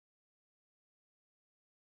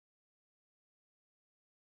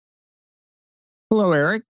Hello,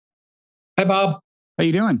 Eric. Hi, Bob. How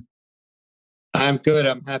you doing? I'm good.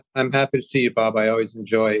 I'm happy to see you, Bob. I always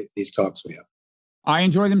enjoy these talks with you. I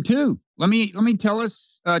enjoy them too. Let me tell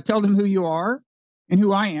them who you are and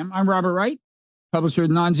who I am. I'm Robert Wright, publisher of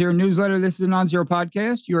the Nonzero newsletter. This is the Nonzero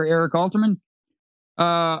podcast. You are Eric Alterman,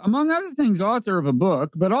 among other things, author of a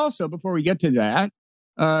book. But also, before we get to that,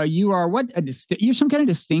 you are you're some kind of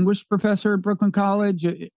distinguished professor at Brooklyn College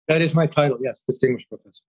That is my title. Yes, distinguished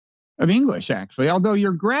professor of English, actually. Although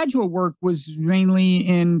your graduate work was mainly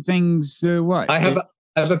in things what? I have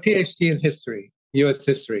a PhD in history, U.S.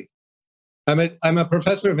 history. I'm a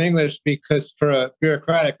professor of English because, for a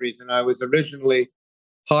bureaucratic reason, I was originally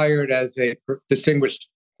hired as a distinguished,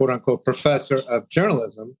 quote unquote, professor of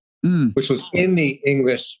journalism, which was in the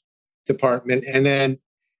English department, and then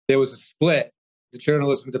there was a split. The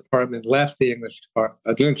journalism department left the English department.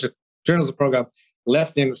 The journalism program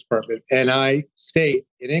left the English department, and I stayed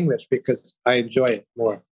in English because I enjoy it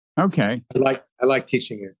more. Okay. I like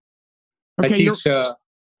teaching it. Okay, I teach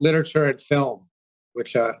literature and film,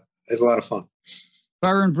 which is a lot of fun. If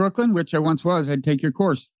I were in Brooklyn, which I once was, I'd take your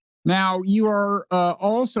course. Now, you are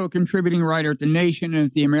also a contributing writer at The Nation and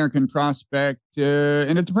at the American Prospect.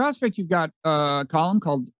 And at the Prospect, you've got a column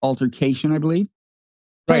called Altercation, I believe.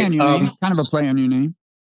 Play on your name, kind of a play on your name.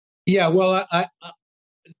 Yeah, well, I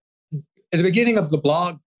at the beginning of the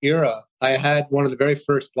blog era, I had one of the very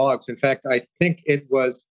first blogs. In fact, I think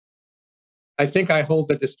I hold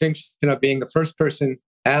the distinction of being the first person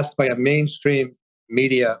asked by a mainstream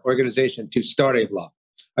media organization to start a blog.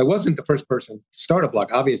 I wasn't the first person to start a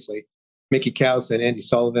blog, obviously. Mickey Kaus and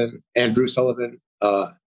Andrew Sullivan,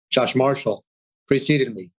 Josh Marshall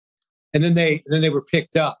preceded me. And then they were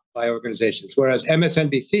picked up by organizations, whereas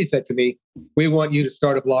MSNBC said to me, "We want you to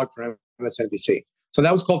start a blog for MSNBC." So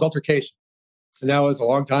that was called Altercation. And that was a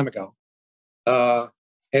long time ago.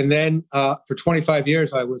 And then for 25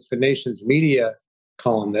 years, I was the nation's media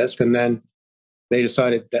columnist. And then they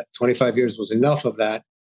decided that 25 years was enough of that.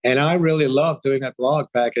 And I really loved doing that blog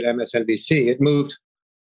back at MSNBC. It moved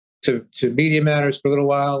to Media Matters for a little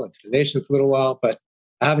while and to The Nation for a little while, but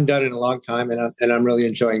I haven't done it in a long time, and I'm really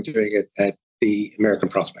enjoying doing it at the American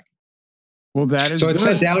Prospect. Well, that is so. It's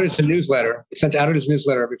good. sent out as a newsletter. It's sent out as a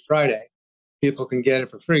newsletter every Friday. People can get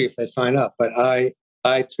it for free if they sign up, but I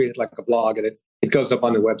treat it like a blog, and it goes up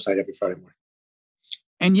on the website every Friday morning.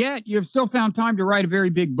 And yet, you've still found time to write a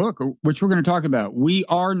very big book, which we're going to talk about. We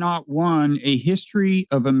Are Not One, A History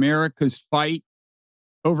of America's Fight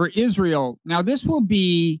Over Israel. Now, this will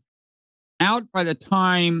be out by the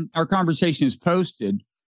time our conversation is posted.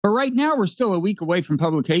 But right now, we're still a week away from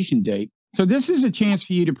publication date. So this is a chance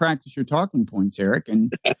for you to practice your talking points, Eric.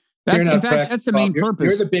 And that's the main purpose.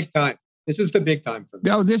 You're the big time. This is the big time for me.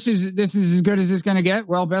 No, this is as good as it's going to get.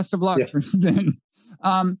 Well, best of luck for then.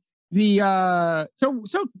 So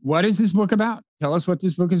what is this book about? Tell us what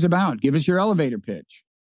this book is about. Give us your elevator pitch,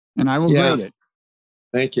 and I will grade it.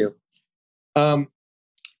 Thank you.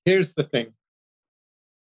 Here's the thing.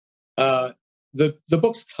 The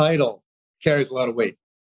book's title carries a lot of weight.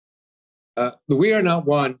 We Are Not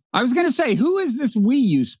One. I was going to say, who is this we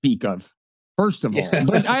you speak of? First of all,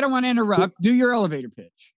 but I don't want to interrupt. Do your elevator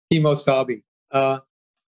pitch. Kimo Sabi.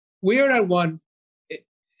 We Are Not One.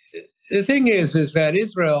 The thing is that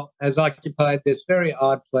Israel has occupied this very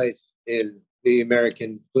odd place in the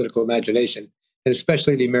American political imagination, and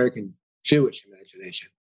especially the American Jewish imagination.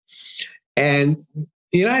 And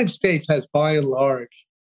the United States has, by and large,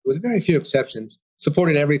 with very few exceptions,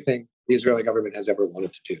 supported everything the Israeli government has ever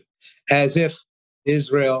wanted to do, as if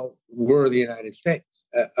Israel were the United States.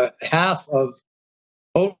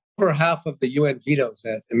 Over half of the UN vetoes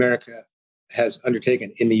that America has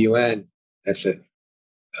undertaken in the UN, that's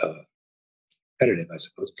competitive, I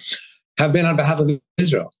suppose, have been on behalf of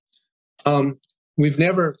Israel. We've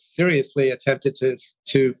never seriously attempted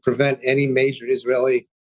to prevent any major Israeli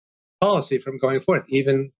policy from going forth,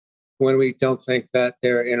 even when we don't think that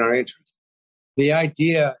they're in our interest. The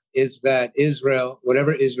idea is that Israel,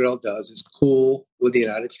 whatever Israel does, is cool with the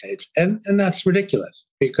United States. And that's ridiculous,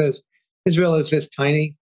 because Israel is this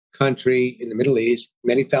tiny country in the Middle East,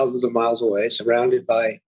 many thousands of miles away, surrounded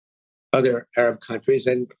by other Arab countries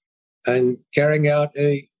and carrying out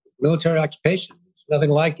a military occupation. It's nothing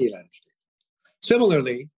like the United States.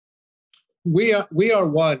 Similarly, we are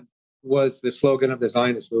one was the slogan of the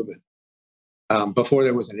Zionist movement before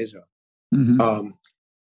there was an Israel. Mm-hmm.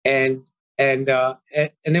 And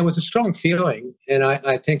there was a strong feeling, and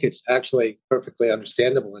I think it's actually perfectly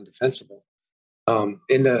understandable and defensible,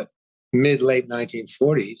 in the mid-late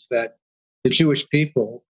 1940s, that the Jewish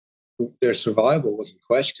people, their survival was in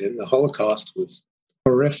question. The Holocaust was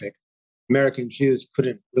horrific. American Jews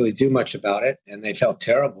couldn't really do much about it, and they felt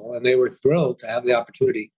terrible, and they were thrilled to have the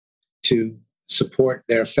opportunity to support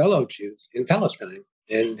their fellow Jews in Palestine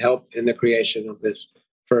and help in the creation of this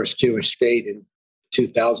first Jewish state in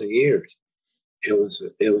 2,000 years. It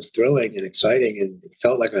was thrilling and exciting, and it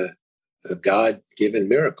felt like a God-given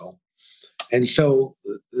miracle. And so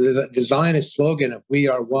the Zionist slogan of "We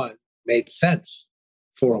are one" made sense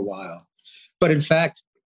for a while. But in fact,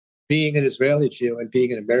 being an Israeli Jew and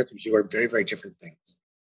being an American Jew are very, very different things.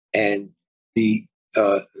 And the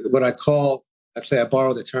what I call, actually, I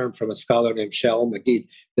borrowed the term from a scholar named Shaul Magid,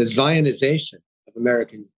 the Zionization of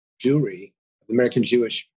American Jewry, of American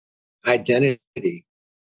Jewish identity,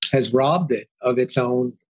 has robbed it of its own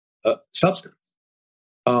substance.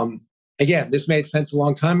 Again, this made sense a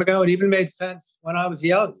long time ago. It even made sense when I was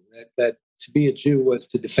young, that to be a Jew was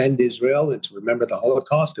to defend Israel and to remember the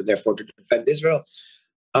Holocaust and therefore to defend Israel.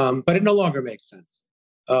 But it no longer makes sense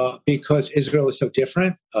because Israel is so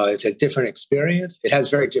different. It's a different experience. It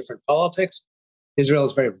has very different politics. Israel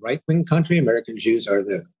is a very right-wing country. American Jews are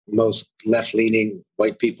the most left-leaning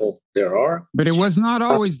white people there are. But it was not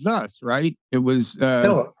always thus, right? It was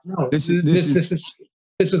no.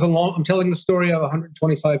 This is a long. I'm telling the story of a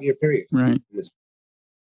 125-year period, right?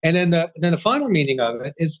 And then the final meaning of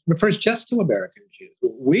it refers just to American Jews.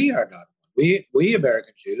 We are not we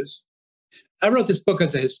American Jews. I wrote this book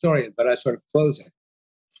as a historian, but I sort of close it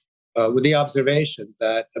with the observation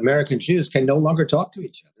that American Jews can no longer talk to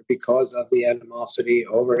each other because of the animosity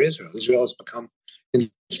over Israel. Israel has become,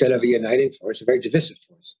 instead of a uniting force, a very divisive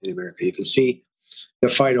force in America. You can see the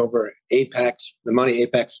fight over AIPAC, the money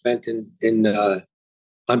AIPAC spent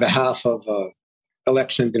on behalf of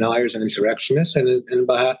election deniers and insurrectionists, and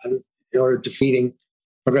in order defeating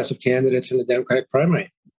progressive candidates in the Democratic primary.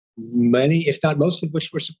 Many, if not most of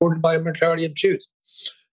which were supported by a majority of Jews.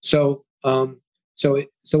 So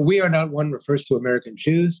we are not one refers to American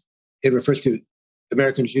Jews. It refers to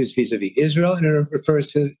American Jews vis-a-vis Israel, and it refers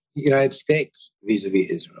to the United States vis-a-vis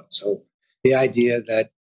Israel. So the idea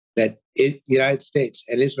that the United States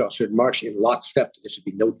and Israel should march in lockstep, there should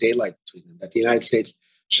be no daylight between them, that the United States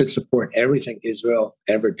should support everything Israel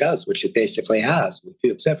ever does, which it basically has, with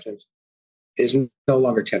few exceptions, is no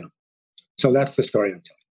longer tenable. So that's the story I'm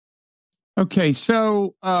telling. Okay,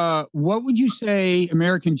 so what would you say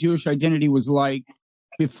American Jewish identity was like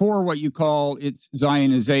before what you call its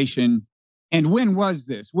Zionization? And when was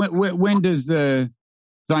this? When does the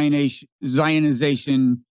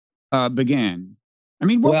Zionization begin? I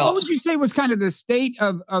mean, what would you say was kind of the state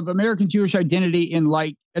of American Jewish identity in,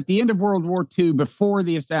 like, at the end of World War II, before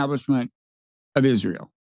the establishment of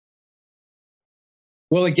Israel?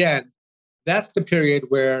 Well, again, that's the period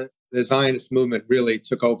where the Zionist movement really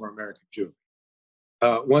took over American Jewry.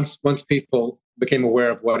 Once people became aware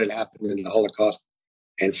of what had happened in the Holocaust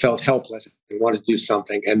and felt helpless and wanted to do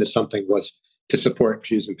something, and the something was to support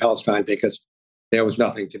Jews in Palestine because there was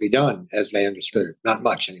nothing to be done, as they understood it, not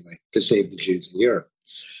much anyway, to save the Jews in Europe.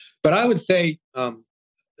 But I would say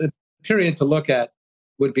the period to look at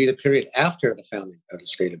would be the period after the founding of the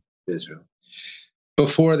State of Israel,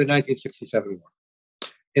 before the 1967 war.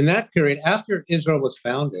 In that period, after Israel was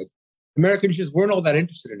founded, American Jews weren't all that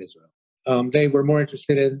interested in Israel. They were more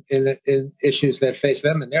interested in issues that faced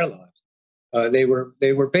them in their lives. They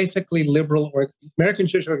were basically liberal, or American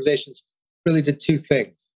Jewish organizations really did two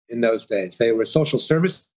things in those days. They were social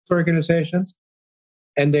service organizations,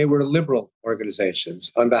 and they were liberal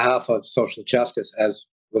organizations on behalf of social justice, as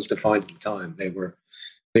was defined at the time. They were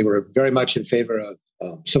very much in favor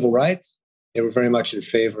of civil rights. They were very much in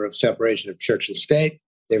favor of separation of church and state.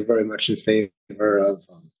 They were very much in favor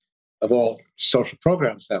of all social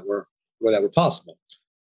programs that were possible.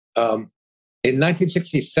 In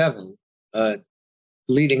 1967,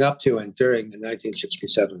 leading up to and during the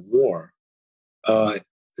 1967 war,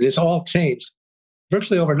 this all changed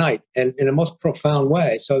virtually overnight and in a most profound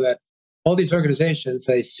way, so that all these organizations,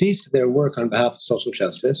 they ceased their work on behalf of social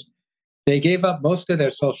justice. They gave up most of their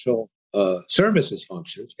social services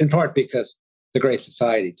functions, in part because the Great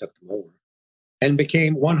Society took them over, and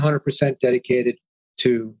became 100% dedicated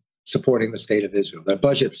to supporting the State of Israel. Their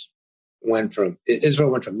budgets Israel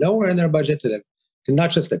went from nowhere in their budget to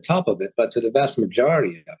not just the top of it, but to the vast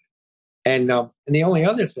majority of it. And the only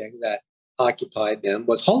other thing that occupied them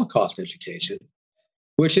was Holocaust education,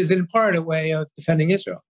 which is in part a way of defending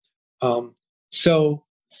Israel. So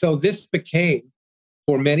this became,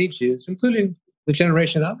 for many Jews, including the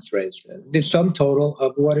generation I was raised in, the sum total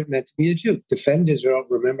of what it meant to be a Jew: defend Israel,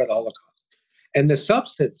 remember the Holocaust. And the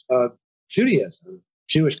substance of Judaism,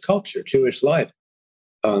 Jewish culture, Jewish life,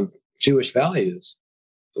 Jewish values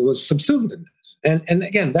was subsumed in this. And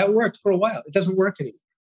again, that worked for a while. It doesn't work anymore.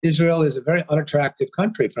 Israel is a very unattractive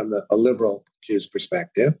country from a liberal Jew's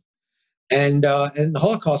perspective. And the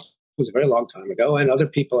Holocaust was a very long time ago, and other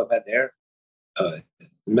people have had their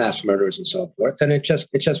mass murders and so forth. And it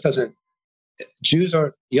just doesn't.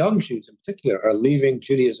 Young Jews in particular, are leaving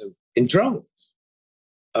Judaism in droves,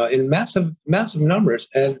 in massive numbers.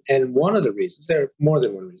 And one of the reasons, there are more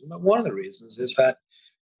than one reason, but one of the reasons is that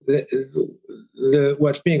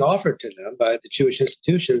what's being offered to them by the Jewish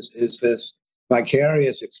institutions is this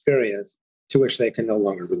vicarious experience to which they can no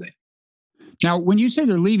longer relate. Now, when you say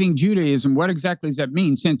they're leaving Judaism, what exactly does that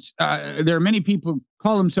mean? Since there are many people who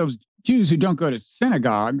call themselves Jews who don't go to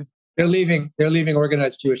synagogue. They're leaving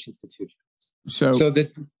organized Jewish institutions. So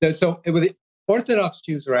the Orthodox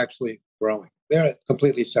Jews are actually growing. They're a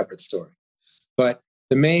completely separate story. But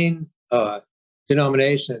the main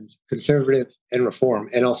denominations, conservative and reform,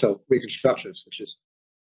 and also Reconstructionists, which is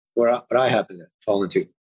what I happen to fall into.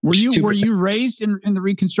 Were you raised in the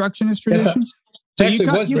Reconstructionist tradition? Yes,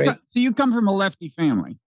 so you come from a lefty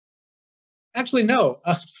family? Actually, no.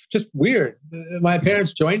 Just weird. My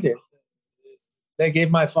parents joined it. They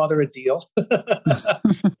gave my father a deal.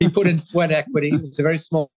 He put in sweat equity. It was a very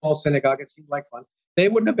small synagogue. It seemed like fun. They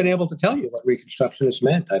wouldn't have been able to tell you what Reconstructionists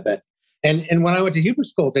meant, I bet. And when I went to Hebrew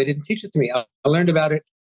school, they didn't teach it to me. I learned about it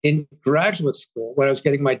in graduate school when I was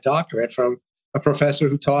getting my doctorate from a professor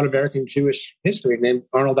who taught American Jewish history named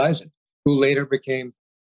Arnold Eisen, who later became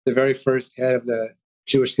the very first head of the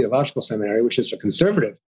Jewish Theological Seminary, which is a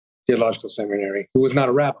conservative theological seminary, who was not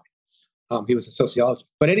a rabbi. He was a sociologist.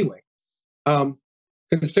 But anyway,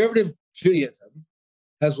 conservative Judaism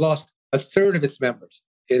has lost a third of its members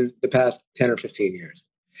in the past 10 or 15 years.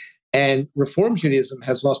 And Reform Judaism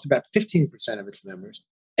has lost about 15% of its members.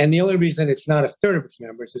 And the only reason it's not a third of its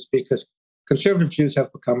members is because conservative Jews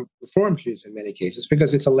have become Reform Jews in many cases,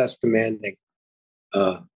 because it's a less demanding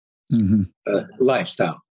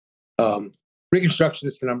lifestyle.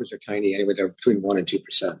 Reconstructionist numbers are tiny anyway. They're between 1% and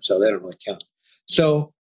 2%, so they don't really count.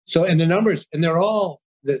 So and the numbers, and they're all,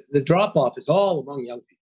 the drop-off is all among young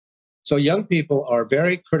people. So young people are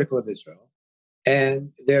very critical of Israel,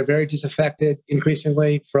 and they're very disaffected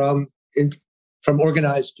increasingly from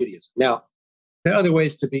organized Judaism. Now, there are other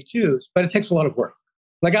ways to be Jews, but it takes a lot of work.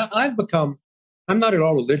 Like I'm not at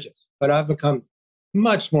all religious, but I've become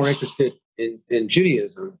much more interested in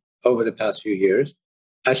Judaism over the past few years.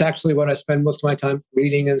 That's actually what I spend most of my time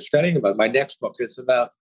reading and studying about. My next book is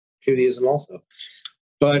about Judaism also.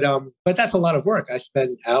 But that's a lot of work. I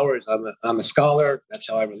spend hours. I'm a scholar. That's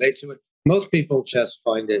how I relate to it. Most people just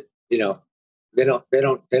find it, they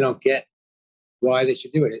don't get why they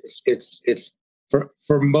should do it. It's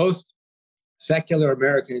for most secular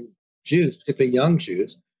American Jews, particularly young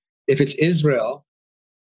Jews, if it's Israel,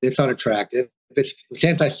 it's unattractive. If it's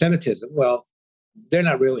anti-Semitism, well, they're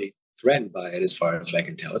not really threatened by it as far as I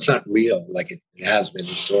can tell. It's not real like it has been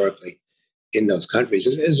historically in those countries.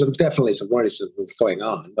 There's definitely some racism going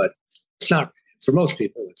on, but it's not, for most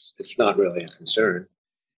people, it's not really a concern.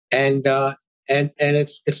 And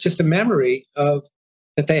it's just a memory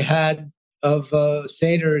that they had of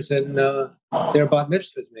seders and their bat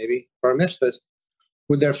mitzvahs, maybe, bar mitzvahs,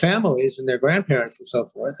 with their families and their grandparents and so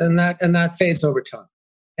forth, and that fades over time.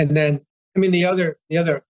 And then, the other,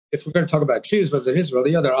 if we're going to talk about Jews within Israel,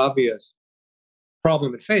 the other obvious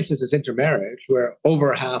problem it faces is intermarriage, where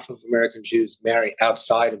over half of American Jews marry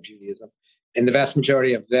outside of Judaism, and the vast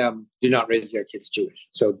majority of them do not raise their kids Jewish.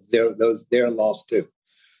 So they're lost too.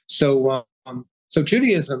 So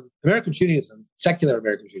Judaism, American Judaism, secular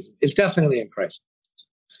American Judaism, is definitely in crisis.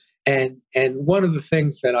 And one of the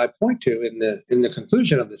things that I point to in the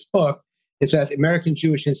conclusion of this book is that American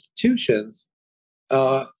Jewish institutions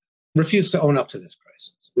refuse to own up to this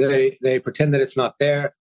crisis. They pretend that it's not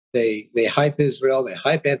there. They hype Israel. They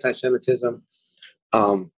hype anti-Semitism,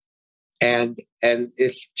 and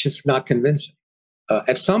it's just not convincing.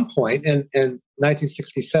 At some point, and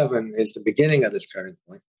 1967 is the beginning of this turning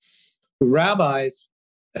point, the rabbis,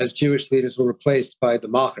 as Jewish leaders, were replaced by the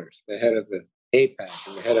machers, the head of the AIPAC,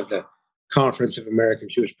 and the head of the Conference of American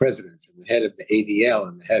Jewish Presidents, and the head of the ADL,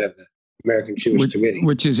 and the head of the American Jewish Committee,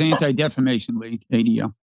 which is Anti-Defamation League,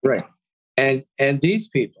 ADL. Right, and these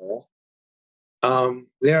people,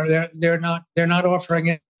 they're not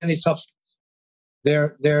offering any substance.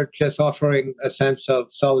 They're just offering a sense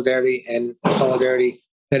of solidarity, and a solidarity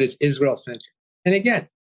that is Israel-centered. And again,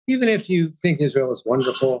 even if you think Israel is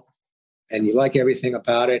wonderful and you like everything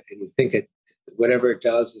about it, and you think whatever it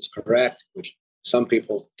does is correct, which some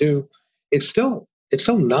people do, it's still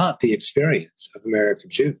not the experience of American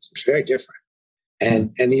Jews. It's very different.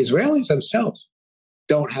 And the Israelis themselves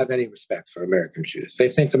don't have any respect for American Jews. They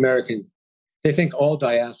think all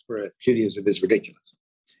diaspora Judaism is ridiculous.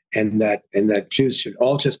 and that Jews should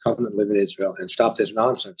all just come and live in Israel and stop this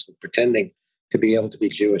nonsense with pretending to be able to be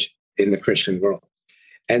Jewish in the Christian world.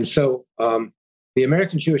 And so the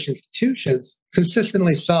American Jewish institutions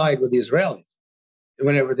consistently side with the Israelis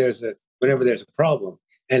whenever there's a problem,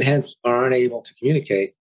 and hence are unable to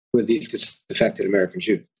communicate with these disaffected American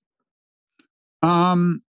Jews.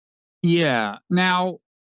 Yeah. Now,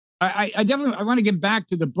 I definitely want to get back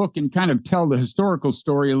to the book and kind of tell the historical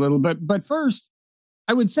story a little bit. But first,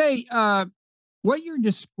 I would say what you're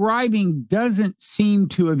describing doesn't seem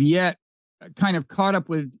to have yet kind of caught up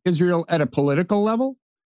with Israel at a political level.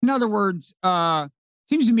 In other words,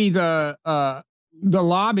 seems to me the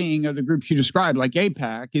lobbying of the groups you described, like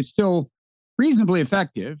AIPAC, is still reasonably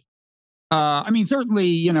effective. I mean, certainly,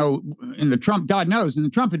 you know, in the Trump, God knows, in the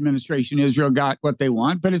Trump administration, Israel got what they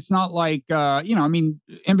want, but it's not like, you know, I mean,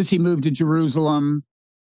 embassy moved to Jerusalem,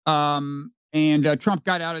 and Trump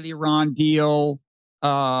got out of the Iran deal.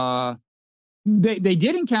 They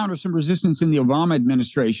did encounter some resistance in the Obama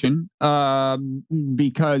administration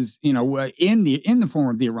because, you know, in the form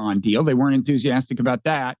of the Iran deal, they weren't enthusiastic about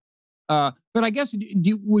that. But I guess,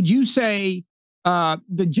 would you say the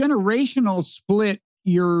generational split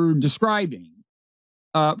you're describing,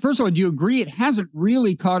 first of all, do you agree it hasn't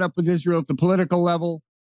really caught up with Israel at the political level?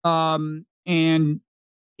 And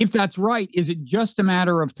if that's right, is it just a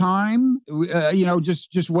matter of time? You know,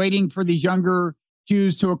 just waiting for these younger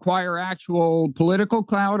Jews to acquire actual political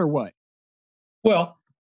clout, or what? Well,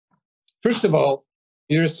 first of all,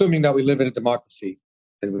 you're assuming that we live in a democracy,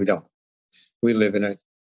 and we don't. We live in an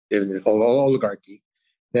oligarchy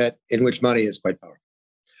in which money is quite powerful.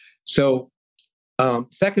 So,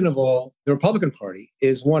 second of all, the Republican Party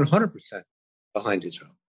is 100% behind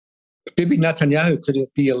Israel. Bibi Netanyahu could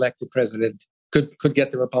be elected president, could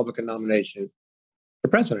get the Republican nomination for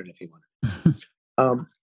president if he wanted.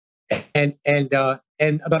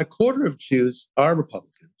 And about a quarter of Jews are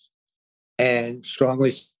Republicans and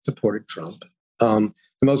strongly supported Trump.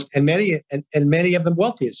 Many of the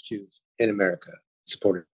wealthiest Jews in America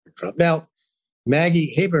supported Trump. Now,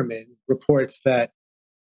 Maggie Haberman reports that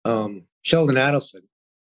Sheldon Adelson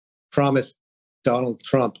promised Donald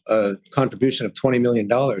Trump a contribution of $20 million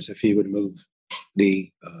if he would move the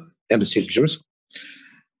embassy to Jerusalem.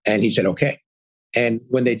 And he said, okay. And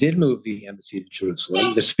when they did move the embassy to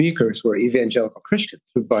Jerusalem, the speakers were evangelical Christians,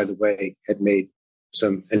 who, by the way, had made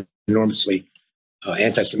some enormously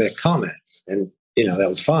anti-Semitic comments. And, you know, that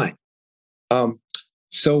was fine. You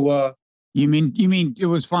mean it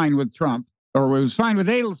was fine with Trump, or it was fine with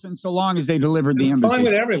Adelson so long as they delivered the embassy? Fine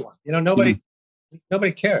with everyone. You know,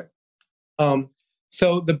 nobody cared.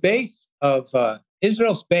 So the base of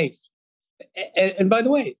Israel's base, and by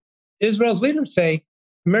the way, Israel's leaders say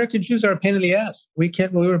American Jews are a pain in the ass. We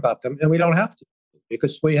can't worry about them, and we don't have to,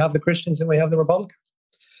 because we have the Christians and we have the Republicans.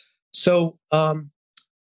 So,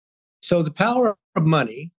 so the power of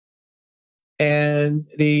money and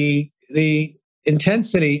the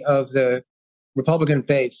intensity of the Republican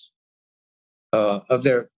base, of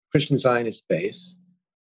their Christian Zionist base,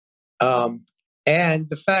 and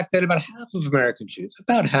the fact that about half of American Jews,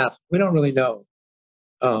 about half, we don't really know,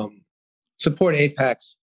 support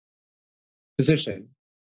AIPAC's position,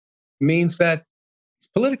 means that,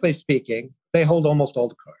 politically speaking, they hold almost all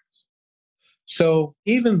the cards. So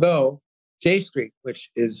even though J Street, which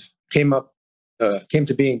came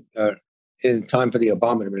to being in time for the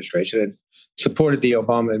Obama administration and supported the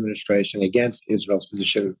Obama administration against Israel's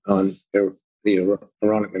position on the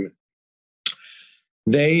Iran agreement,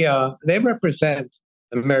 they represent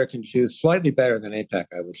American Jews slightly better than AIPAC,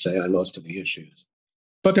 I would say, on most of the issues.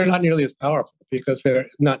 But they're not nearly as powerful because they're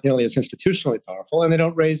not nearly as institutionally powerful, and they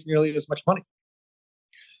don't raise nearly as much money.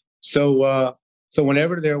 So, so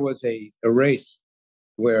whenever there was a race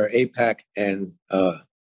where AIPAC and a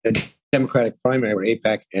Democratic primary where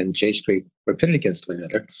AIPAC and J Street were pitted against one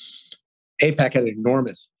another, AIPAC had an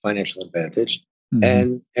enormous financial advantage,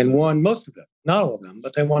 and won most of them. Not all of them,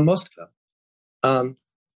 but they won most of them.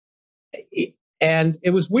 And it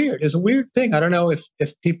was weird. It was a weird thing. I don't know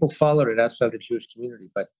if people followed it outside the Jewish community,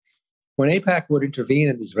 but when AIPAC would intervene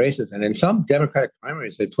in these races, and in some Democratic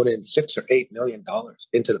primaries, they put in $6 or $8 million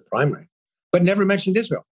into the primary, but never mentioned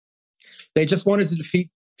Israel. They just wanted to defeat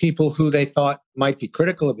people who they thought might be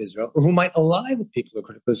critical of Israel, or who might ally with people who are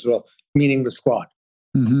critical of Israel, meaning the squad.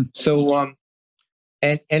 So,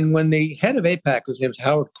 and when the head of AIPAC, whose name is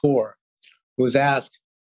Howard Kaur, was asked,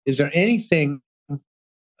 is there anything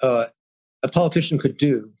a politician could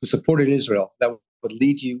do who supported Israel that would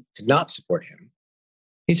lead you to not support him?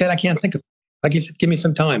 He said, I can't think of it. Like, he said, give me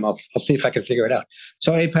some time. I'll see if I can figure it out.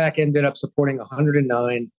 So AIPAC ended up supporting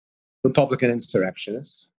 109 Republican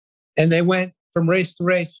insurrectionists. And they went from race to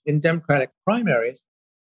race in Democratic primaries,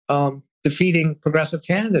 defeating progressive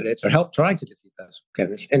candidates or help trying to defeat progressive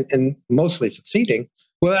candidates and mostly succeeding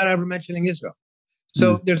without ever mentioning Israel.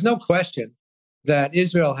 So there's no question that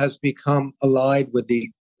Israel has become allied with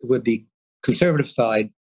the conservative side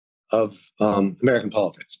of American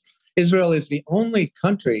politics. Israel is the only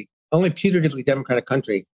putatively democratic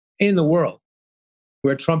country in the world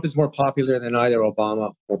where Trump is more popular than either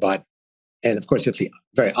Obama or Biden. And of course, it's the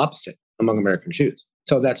very opposite among American Jews.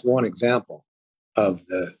 So that's one example of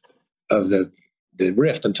the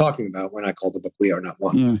rift I'm talking about when I call the book "We Are Not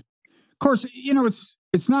One." Yeah. Of course,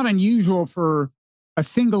 it's not unusual for a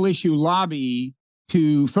single issue lobby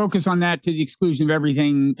to focus on that to the exclusion of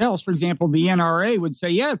everything else. For example, the NRA would say,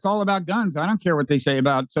 yeah, it's all about guns. I don't care what they say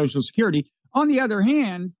about Social Security. On the other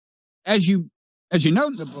hand, as you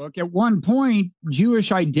note in the book, at one point,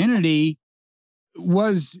 Jewish identity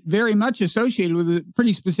was very much associated with a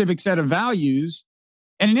pretty specific set of values.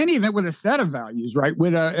 And in any event, with a set of values, right?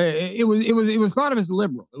 It was thought of as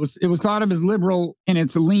liberal. It was thought of as liberal in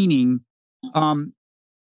its leaning.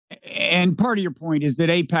 And part of your point is that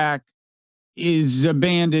AIPAC is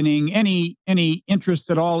abandoning any interest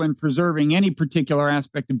at all in preserving any particular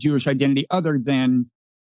aspect of Jewish identity other than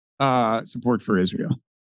support for Israel.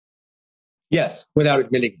 Yes, without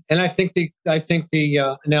admitting it. And I think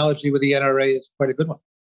the analogy with the NRA is quite a good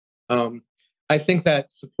one. I think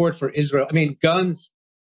that support for Israel, I mean, guns,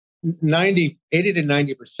 80 to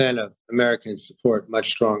 90% of Americans support much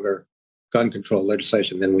stronger gun control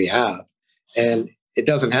legislation than we have. And it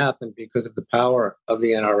doesn't happen because of the power of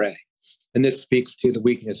the NRA. And this speaks to the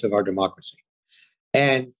weakness of our democracy.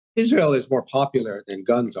 And Israel is more popular than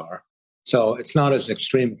guns are. So it's not as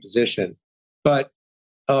extreme a position. But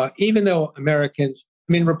even though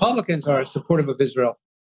Republicans are supportive of Israel,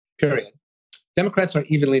 period. Democrats are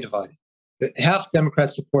evenly divided. Half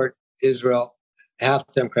Democrats support Israel, half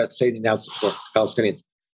Democrats say they now support Palestinians.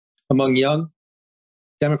 Among young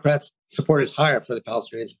Democrats, support is higher for the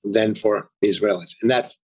Palestinians than for the Israelis. And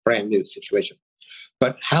that's a brand new situation.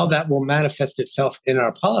 But how that will manifest itself in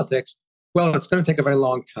our politics, well, it's going to take a very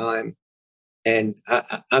long time. And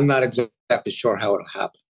I'm not exactly sure how it'll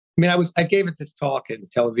happen. I mean, I gave it this talk in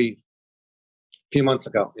Tel Aviv a few months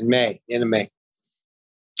ago in May, end of May.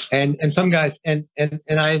 And some guys, and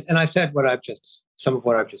I said some of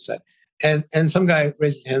what I've just said. And some guy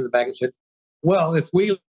raised his hand in the back and said, well, if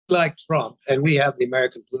we like Trump and we have the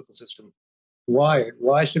American political system wired,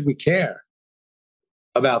 why should we care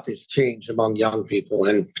about this change among young people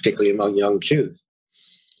and particularly among young Jews?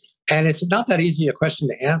 And it's not that easy a question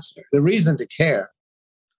to answer. The reason to care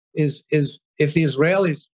is if the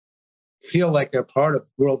Israelis feel like they're part of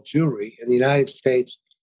world Jewry and the United States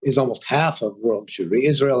is almost half of world Jewry,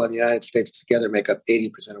 Israel and the United States together make up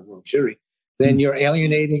 80% of world Jewry, then you're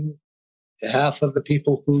alienating half of the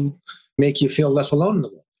people who make you feel less alone in the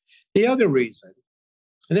world. The other reason,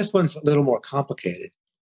 and this one's a little more complicated,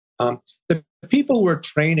 the people we're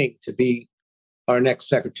training to be our next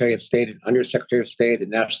Secretary of State and Undersecretary of State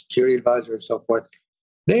and National Security Advisor and so forth,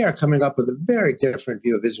 they are coming up with a very different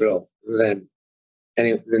view of Israel than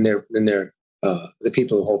the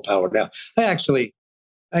people who hold power now.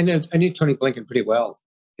 I knew Tony Blinken pretty well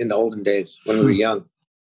in the olden days when we were young,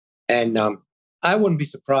 and I wouldn't be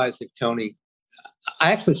surprised if Tony.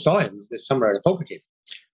 I actually saw him this summer at a poker game.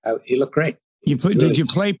 He looked great. Did you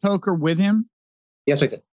play poker with him? Yes, I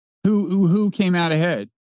did. Who came out ahead?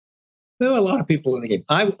 There were a lot of people in the game.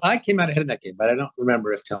 I came out ahead in that game, but I don't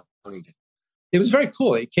remember if Tony did. It was very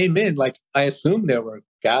cool. He came in like I assumed there were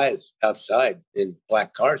guys outside in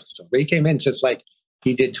black cars and stuff. But he came in just like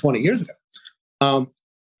he did 20 years ago.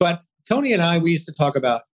 But Tony and I, we used to talk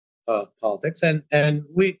about politics, and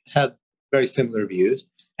we had very similar views.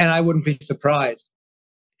 And I wouldn't be surprised,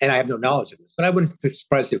 and I have no knowledge of this, but I wouldn't be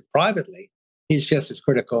surprised if privately he's just as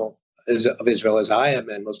critical of Israel as I am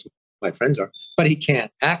and most of my friends are. But he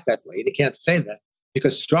can't act that way. And he can't say that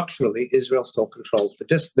because structurally Israel still controls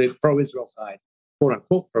the pro-Israel side, quote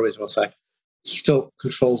unquote pro-Israel side, still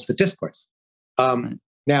controls the discourse. Right.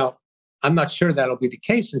 Now, I'm not sure that'll be the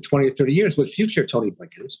case in 20 or 30 years with future Tony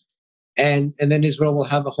Blinkens. And then Israel will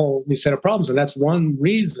have a whole new set of problems. And that's one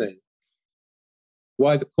reason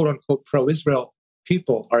why the quote-unquote pro-Israel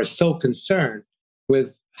people are so concerned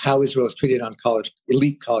with how Israel is treated on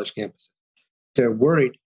elite college campuses. They're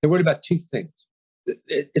worried about two things.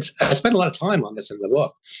 I spent a lot of time on this in the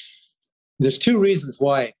book. There's two reasons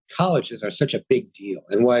why colleges are such a big deal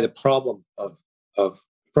and why the problem of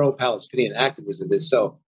pro-Palestinian activism is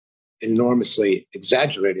so enormously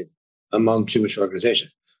exaggerated among Jewish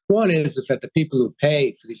organizations. One is that the people who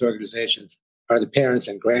pay for these organizations are the parents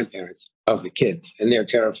and grandparents of the kids, and they're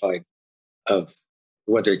terrified of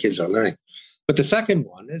what their kids are learning. But the second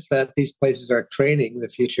one is that these places are training the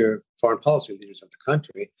future foreign policy leaders of the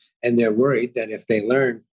country, and they're worried that if they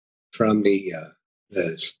learn from the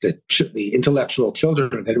intellectual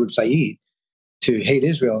children of Edward Said to hate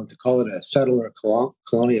Israel and to call it a settler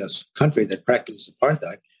colonialist country that practices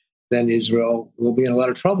apartheid, then Israel will be in a lot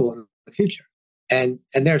of trouble in the future. And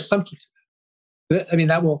there's something to that. I mean,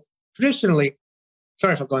 that will traditionally,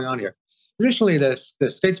 sorry if I'm going on here, traditionally the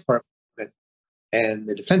State Department and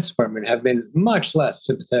the Defense Department have been much less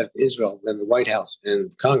sympathetic to Israel than the White House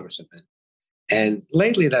and Congress have been. And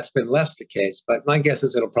lately that's been less the case, but my guess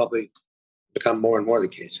is it'll probably become more and more the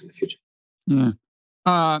case in the future.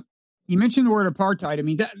 Yeah. You mentioned the word apartheid. I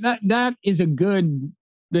mean, that is a good,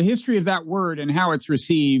 the history of that word and how it's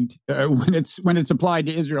received when it's applied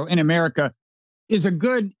to Israel in America is a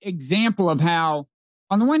good example of how,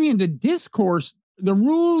 on the one hand, the discourse, the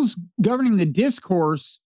rules governing the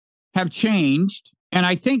discourse have changed, and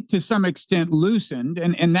I think to some extent loosened,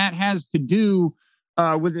 and that has to do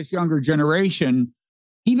with this younger generation,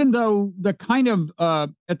 even though the kind of,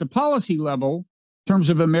 at the policy level, in terms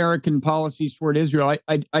of American policies toward Israel,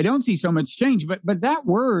 I don't see so much change, but that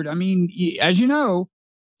word, I memean, as you know,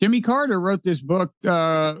 Jimmy Carter wrote this book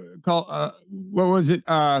called, what was it,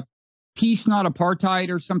 Peace Not Apartheid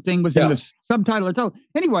or something was in the subtitle or title.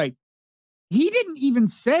 Anyway, he didn't even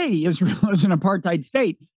say Israel is an apartheid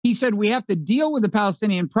state. He said we have to deal with the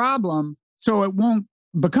Palestinian problem so it won't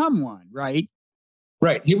become one, right?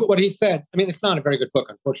 Right. What he said, I mean, it's not a very good book,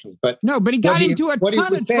 unfortunately. But no, but he got into a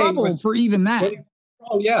ton of trouble for even that.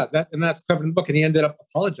 That's covered in the book. And he ended up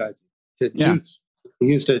apologizing to Jews. He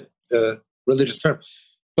used a religious term.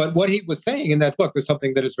 But what he was saying in that book was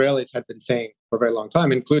something that Israelis had been saying for a very long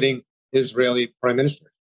time, including Israeli prime ministers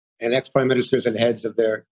and ex-prime ministers and heads of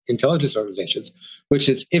their intelligence organizations, which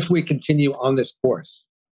is if we continue on this course,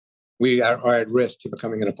 we are at risk to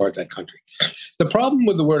becoming an apartheid country. The problem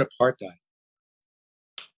with the word apartheid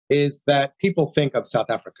is that people think of South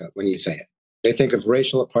Africa when you say it. They think of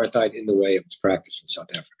racial apartheid in the way it was practiced in South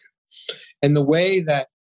Africa. And the way that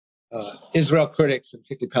Israel critics and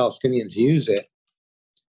 50 Palestinians use it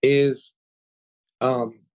is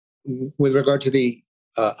with regard to the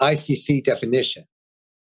ICC definition,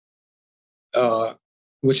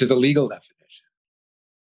 which is a legal definition.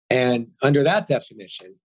 And under that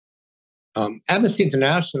definition, Amnesty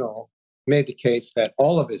International made the case that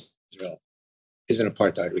all of Israel is an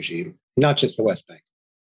apartheid regime, not just the West Bank.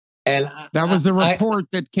 And that was the report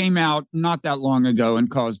that came out not that long ago and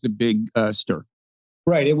caused a big stir.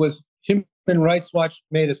 Right. It was Human Rights Watch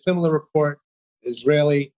made a similar report.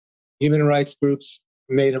 Israeli human rights groups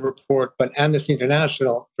made a report, but Amnesty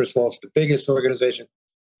International, first of all, is the biggest organization.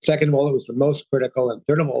 Second of all, it was the most critical. And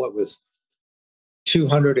third of all, it was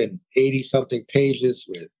 280 something pages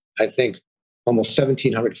with, I think, almost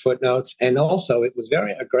 1,700 footnotes. And also it was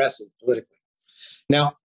very aggressive politically.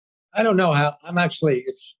 Now, I don't know how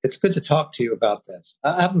it's good to talk to you about this.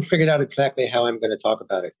 I haven't figured out exactly how I'm going to talk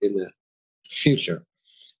about it in the future,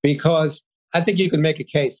 because I think you can make a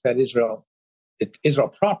case that Israel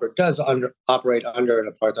proper does operate under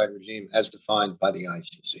an apartheid regime as defined by the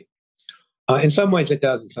ICC. In some ways it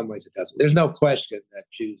does, in some ways it doesn't. There's no question that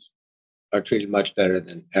Jews are treated much better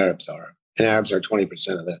than Arabs are, and Arabs are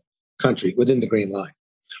 20% of the country within the Green Line.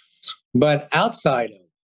 But outside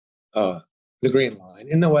of the Green Line,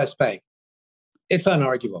 in the West Bank, it's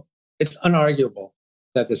unarguable. It's unarguable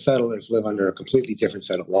that the settlers live under a completely different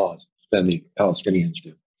set of laws than the Palestinians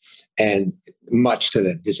do, and much to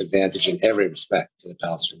the disadvantage in every respect to the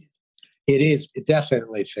Palestinians. It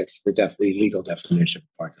definitely fits the legal definition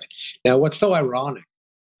of apartheid. Now, what's so ironic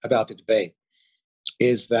about the debate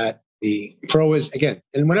is that the again,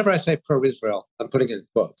 and whenever I say pro-Israel, I'm putting it in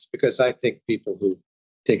quotes, because I think people who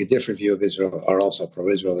take a different view of Israel are also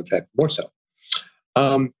pro-Israel, in fact, more so.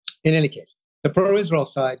 In any case, the pro-Israel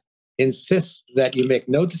side insists that you make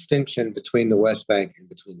no distinction between the West Bank and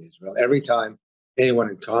between Israel. Every time anyone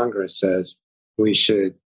in Congress says we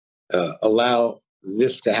should allow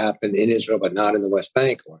this to happen in Israel, but not in the West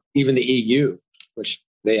Bank, or even the EU, which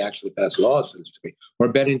they actually pass laws for this to be, or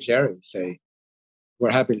Ben and Jerry say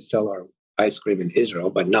we're happy to sell our ice cream in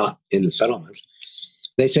Israel, but not in the settlements.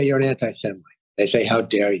 They say you're an anti-Semite. They say, how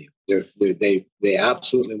dare you? They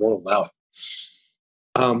absolutely won't allow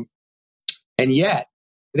it. And yet,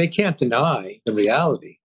 they can't deny the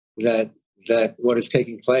reality that what is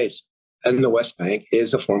taking place in the West Bank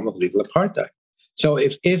is a form of legal apartheid. So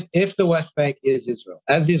if the West Bank is Israel,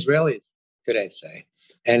 as the Israelis today say,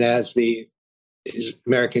 and as the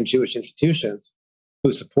American Jewish institutions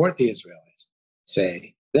who support the Israelis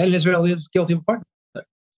say, then Israel is guilty of apartheid.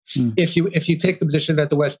 Mm. If you take the position that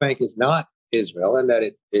the West Bank is not Israel and that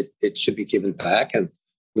it should be given back, and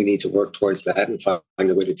we need to work towards that and find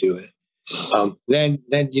a way to do it,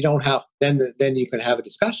 then you don't have then you can have a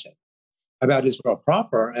discussion about Israel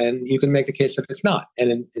proper, and you can make the case that it's not.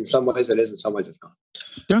 And in some ways it is, in some ways it's not.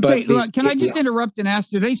 Can I just interrupt and ask,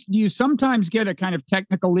 do you sometimes get a kind of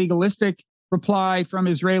technical legalistic reply from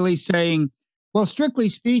Israelis saying, well, strictly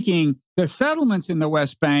speaking, the settlements in the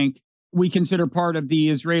West Bank we consider part of the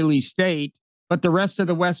Israeli state, but the rest of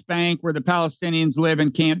the West Bank where the Palestinians live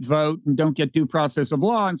and can't vote and don't get due process of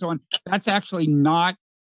law and so on, that's actually not,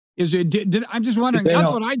 I'm just wondering, that's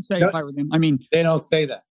what I'd say if I were them. I mean, they don't say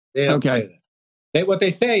that. They don't say that. What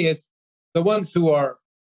they say is the ones who are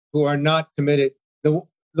not committed, the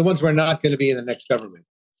ones who are not going to be in the next government,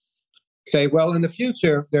 say, well, in the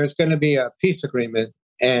future, there's going to be a peace agreement,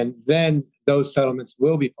 and then those settlements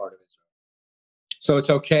will be part of Israel. So it's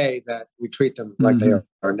okay that we treat them like they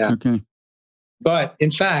are now. Okay. But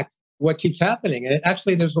in fact, what keeps happening, and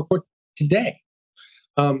actually there's a report today,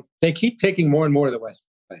 they keep taking more and more of the West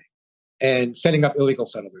Bank and setting up illegal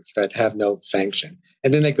settlements that have no sanction.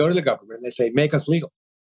 And then they go to the government and they say, make us legal.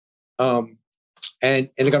 And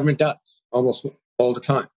the government does almost all the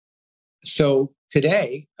time. So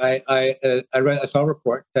today, I saw a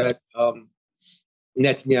report that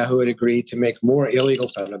Netanyahu had agreed to make more illegal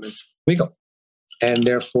settlements legal, and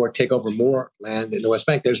therefore take over more land in the West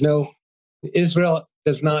Bank. Israel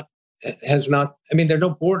has not. I mean, there are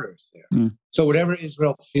no borders there. Mm. So whatever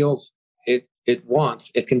Israel feels it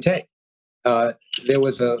wants, it can take. There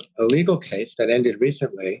was a legal case that ended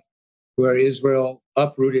recently where Israel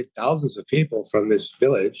uprooted thousands of people from this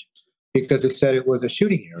village because it said it was a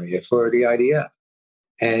shooting area for the IDF.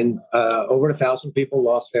 And over 1,000 people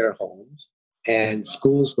lost their homes, and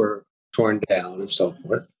schools were torn down and so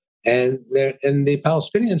forth. And the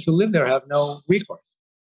Palestinians who live there have no recourse.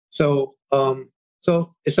 So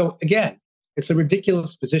again, it's a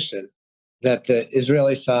ridiculous position that the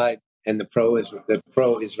Israeli side and the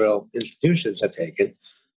pro-Israel institutions have taken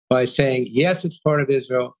by saying, yes, it's part of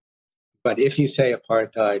Israel, but if you say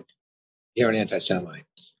apartheid, you're an anti-Semite.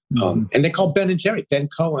 Mm-hmm. And they call Ben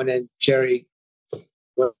Cohen and Jerry,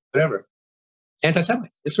 whatever,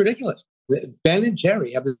 anti-Semites. It's ridiculous. Ben and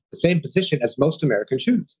Jerry have the same position as most American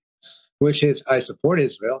Jews, which is, I support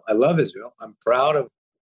Israel. I love Israel. I'm proud of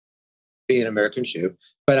being an American Jew,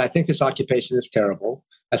 but I think this occupation is terrible.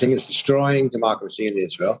 I think it's destroying democracy in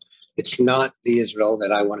Israel. It's not the Israel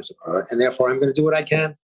that I want to support, and therefore I'm going to do what I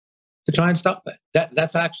can to try and stop that.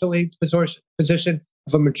 That's actually the position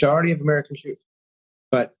of a majority of American Jews.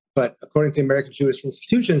 But according to American Jewish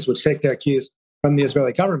institutions, which take their cues from the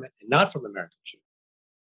Israeli government and not from American Jews,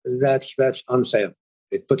 that's unsayable.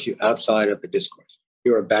 It puts you outside of the discourse.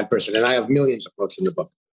 You're a bad person, and I have millions of quotes in the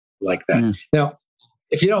book like that. Mm. Now,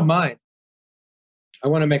 if you don't mind, I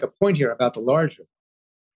want to make a point here about the larger.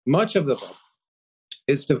 Much of the book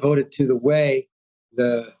is devoted to the way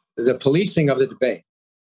the policing of the debate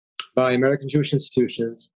by American Jewish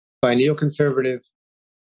institutions, by neoconservative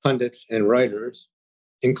pundits and writers,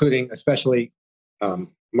 including especially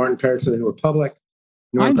Martin Peretz of the New Republic,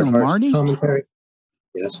 Northern Marty commentary,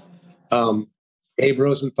 yes, Abe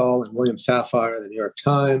Rosenthal and William Safire of the New York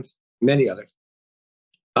Times, many others,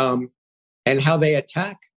 and how they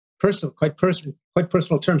attack quite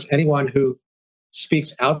personal terms anyone who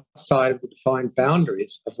speaks outside of the defined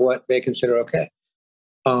boundaries of what they consider okay.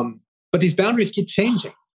 But these boundaries keep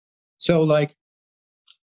changing. So, like,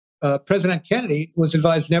 President Kennedy was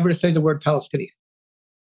advised never to say the word Palestinian.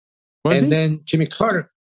 Then Jimmy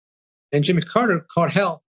Carter caught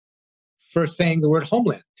hell for saying the word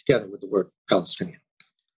homeland together with the word Palestinian.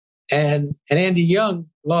 And Andy Young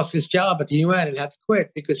lost his job at the UN and had to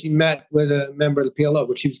quit because he met with a member of the PLO,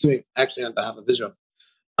 which he was doing actually on behalf of Israel,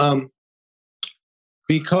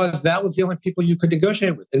 because that was the only people you could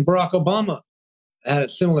negotiate with. And Barack Obama had a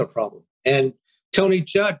similar problem. And Tony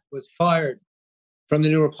Judd was fired from the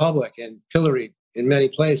New Republic and pilloried in many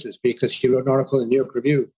places because he wrote an article in the New York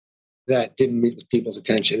Review that didn't meet with people's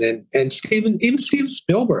attention. And even Steven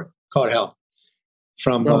Spielberg caught hell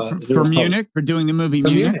from Munich, for doing the movie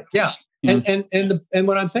Munich. Yeah. And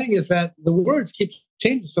what I'm saying is that the words keep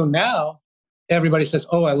changing. So now everybody says,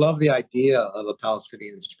 "Oh, I love the idea of a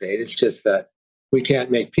Palestinian state. It's just that we can't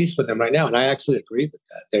make peace with them right now." And I actually agree with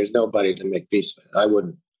that. There's nobody to make peace with. I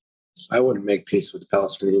wouldn't make peace with the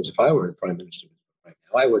Palestinians if I were the prime minister right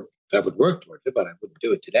now. I would work towards it, but I wouldn't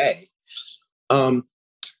do it today.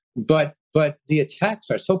 But the attacks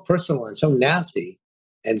are so personal and so nasty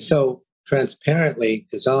and so transparently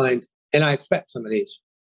designed, and I expect some of these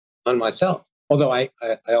on myself, although I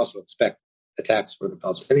also expect attacks from the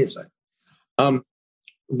Palestinian side.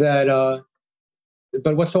 that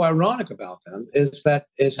but what's so ironic about them is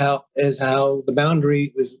how the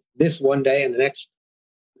boundary was this one day, and the next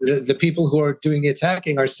the people who are doing the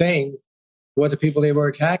attacking are saying what the people they were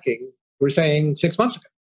attacking were saying 6 months ago,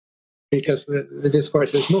 because the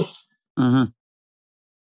discourse has moved. Uh-huh.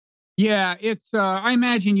 Yeah, it's I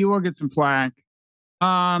imagine you will get some flack.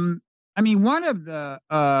 I mean, one of the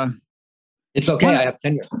it's okay, I have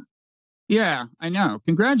tenure. Yeah, I know.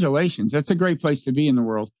 Congratulations. That's a great place to be in the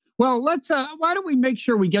world. Well, let's why don't we make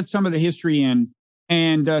sure we get some of the history in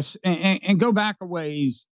and go back a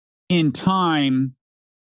ways in time.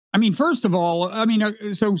 I mean, first of all, I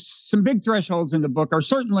mean, so some big thresholds in the book are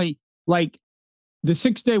certainly like the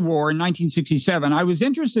 6-Day War in 1967. I was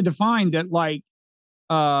interested to find that like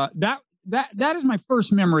that is my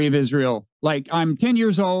first memory of Israel. Like I'm 10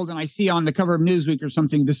 years old and I see on the cover of Newsweek or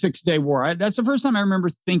something, the 6-Day War. That's the first time I remember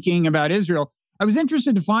thinking about Israel. I was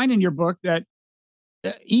interested to find in your book that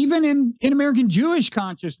even in American Jewish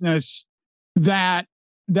consciousness, that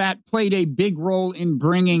played a big role in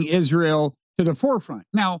bringing Israel to the forefront.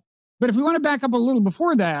 Now, but if we want to back up a little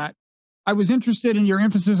before that, I was interested in your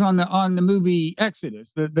emphasis on the movie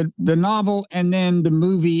Exodus, the novel, and then the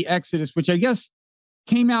movie Exodus, which I guess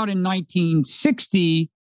came out in 1960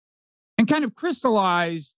 and kind of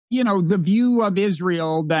crystallized, the view of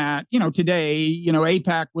Israel that, today,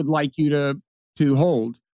 AIPAC would like you to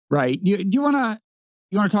hold, right? Do you want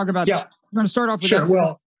to talk about Yeah. that? You want to start off with Sure.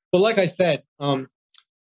 that? Well, like I said,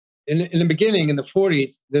 in the beginning, in the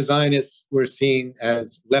 40s, the Zionists were seen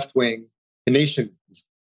as left-wing. The Nation was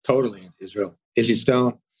totally in Israel. Izzy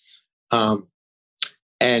Stone, and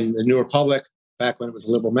the New Republic, back when it was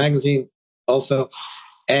a liberal magazine, also,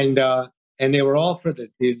 and they were all for the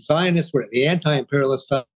Zionists were the anti-imperialist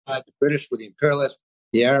side. The British were the imperialists.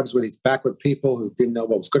 The Arabs were these backward people who didn't know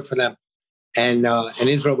what was good for them, and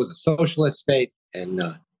Israel was a socialist state, and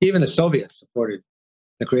even the Soviets supported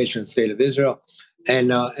the creation of the state of Israel,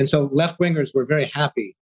 and so left-wingers were very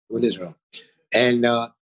happy with Israel, and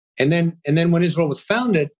then when Israel was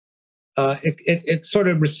founded, it sort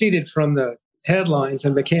of receded from the headlines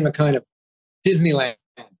and became a kind of Disneyland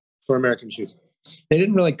for American Jews. They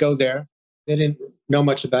didn't really go there. They didn't know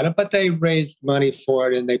much about it, but they raised money for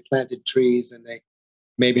it, and they planted trees, and they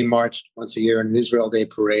maybe marched once a year in an Israel Day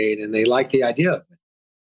parade, and they liked the idea of it.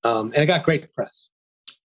 And it got great press.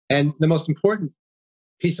 And the most important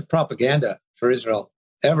piece of propaganda for Israel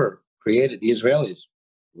ever created, the Israelis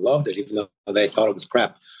loved it, even though they thought it was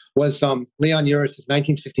crap, was Leon Uris'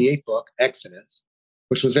 1958 book, Exodus,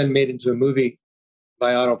 which was then made into a movie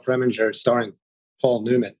by Otto Preminger starring Paul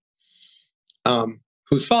Newman,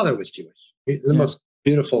 whose father was Jewish. He's the most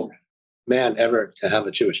beautiful man ever to have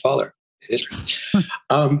a Jewish father in history.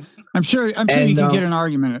 I'm sure you can get an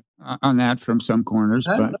argument on that from some corners,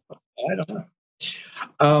 I don't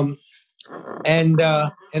know.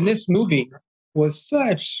 And this movie was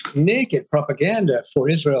such naked propaganda for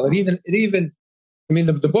Israel. It even I mean,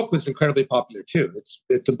 the book was incredibly popular too.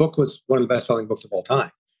 The book was one of the best-selling books of all time.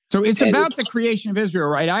 So it's about the creation of Israel,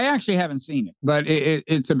 right? I actually haven't seen it, but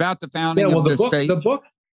it's about the founding of the state. The book,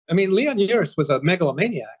 I mean, Leon Uris was a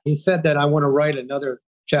megalomaniac. He said that I want to write another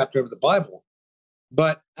chapter of the Bible.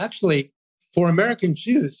 But actually, for American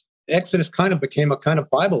Jews, Exodus kind of became a kind of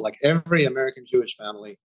Bible. Like every American Jewish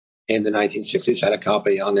family in the 1960s had a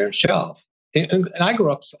copy on their shelf. And I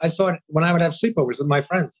grew up, I saw it when I would have sleepovers with my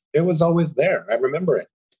friends. It was always there. I remember it,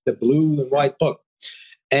 the blue and white book.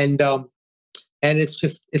 And it's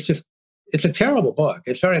a terrible book.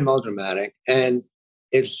 It's very melodramatic, and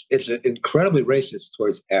it's incredibly racist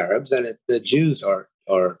towards Arabs, and the Jews are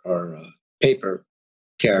paper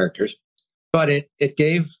characters. But it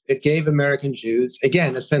gave American Jews,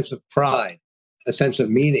 again, a sense of pride, a sense of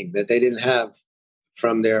meaning that they didn't have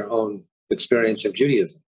from their own experience of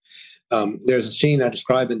Judaism. There's a scene I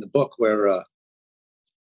describe in the book where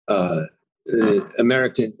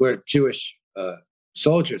where Jewish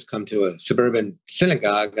soldiers come to a suburban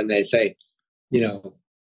synagogue and they say,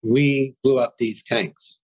 we blew up these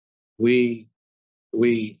tanks. We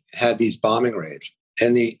had these bombing raids.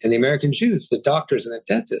 And the American Jews, the doctors and the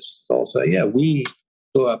dentists all say, yeah, we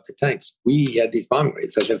blew up the tanks. We had these bombing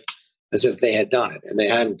raids as if they had done it, and they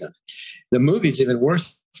hadn't done it. The movie's even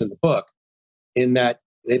worse than the book in that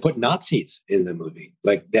they put Nazis in the movie.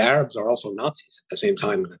 Like the Arabs are also Nazis at the same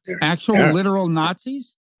time that they're actual Arabs. Literal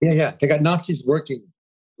Nazis? Yeah. They got Nazis working,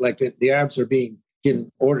 like the Arabs are being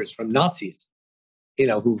given orders from Nazis,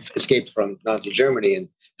 who've escaped from Nazi Germany and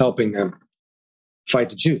helping them fight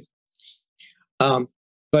the Jews.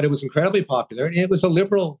 But it was incredibly popular. And it was a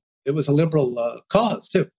liberal cause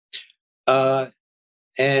too.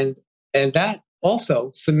 And that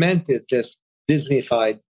also cemented this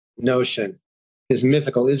Disneyfied notion, this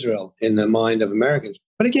mythical Israel in the mind of Americans.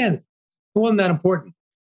 But again, it wasn't that important.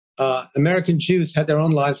 American Jews had their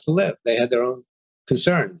own lives to live. They had their own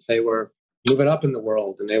concerns. They were moving up in the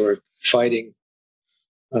world, and they were fighting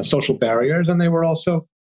social barriers, and they were also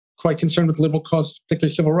quite concerned with liberal causes,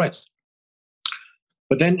 particularly civil rights.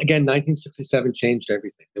 But then again, 1967 changed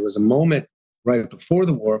everything. There was a moment right before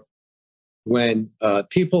the war when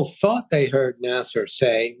people thought they heard Nasser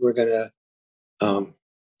say, we're going to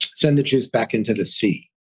send the Jews back into the sea,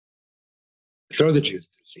 throw the Jews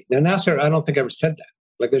into the sea. Now, Nasser, I don't think ever said that.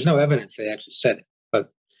 Like, there's no evidence they actually said it.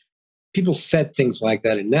 But people said things like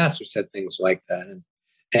that, and Nasser said things like that.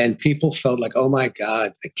 And people felt like, oh, my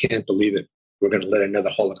God, I can't believe it. We're going to let another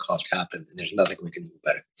Holocaust happen, and there's nothing we can do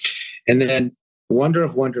about it. And then, wonder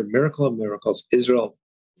of wonder, miracle of miracles, Israel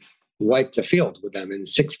wiped the field with them in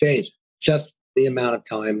 6 days, just the amount of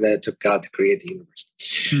time that it took God to create the universe.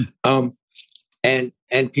 And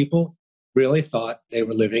people really thought they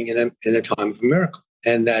were living in a time of miracle,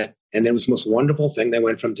 and it was the most wonderful thing. They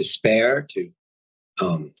went from despair to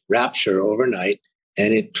rapture overnight,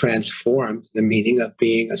 and it transformed the meaning of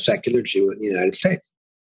being a secular Jew in the United States.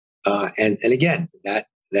 And again, that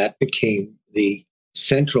became the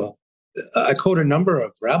central. I quote a number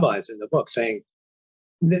of rabbis in the book saying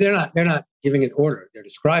they're not giving an order; they're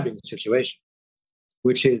describing the situation,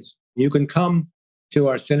 which is you can come to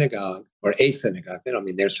our synagogue or a synagogue. They don't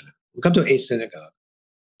mean their synagogue. You come to a synagogue,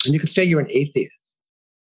 and you can say you're an atheist.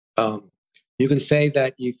 You can say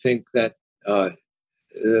that you think that that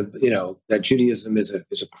Judaism is a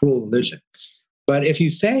cruel religion. But if you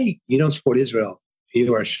say you don't support Israel,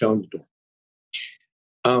 you are shown the door.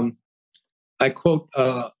 I quote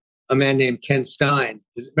a man named Ken Stein.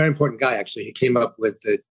 He's a very important guy, actually. He came up with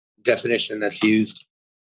the definition that's used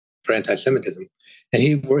for anti-Semitism. And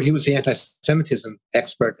he was the anti-Semitism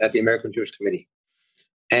expert at the American Jewish Committee.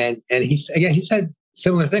 And he said a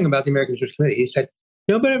similar thing about the American Jewish Committee. He said,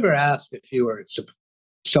 nobody ever asked if you were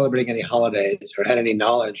celebrating any holidays or had any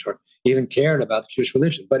knowledge or even cared about the Jewish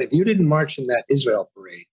religion. But if you didn't march in that Israel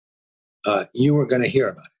parade, you were going to hear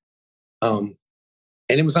about it.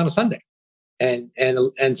 And it was on a Sunday. And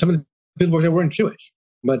some of the people there weren't Jewish,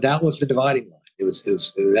 but that was the dividing line.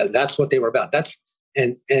 That's what they were about. That's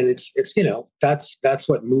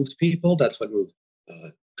what moved people. That's what moved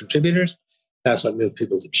contributors. That's what moved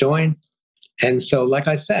people to join. And so, like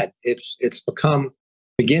I said, it's become,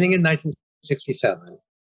 beginning in 1967,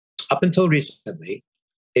 up until recently,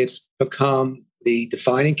 it's become the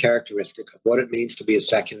defining characteristic of what it means to be a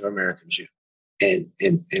secular American Jew. And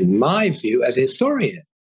in my view, as a historian,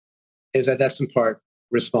 is that that's in part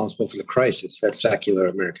responsible for the crisis that secular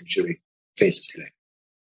American Jewry faces today.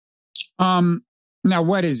 Now,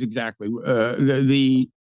 what is exactly the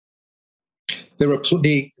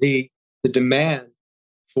demand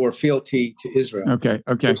for fealty to Israel? Okay.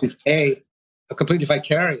 Which is a completely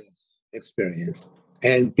vicarious experience,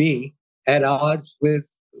 and B, at odds with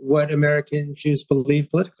what American Jews believe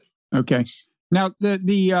politically. Okay. Now, so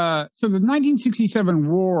the 1967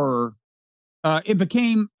 war, it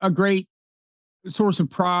became a great source of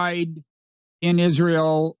pride in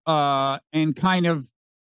Israel, and kind of,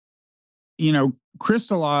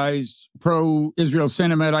 crystallized pro-Israel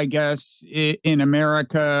sentiment, I guess, in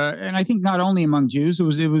America, and I think not only among Jews.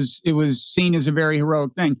 It was seen as a very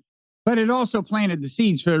heroic thing, but it also planted the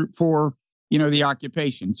seeds for the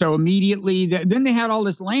occupation. So immediately, then they had all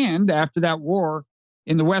this land after that war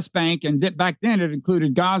in the West Bank, and back then it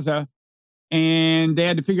included Gaza, and they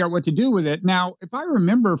had to figure out what to do with it. Now, if I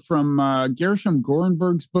remember from Gershom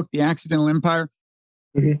Gorenberg's book, The Accidental Empire,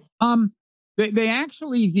 they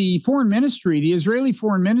actually, the foreign ministry, the Israeli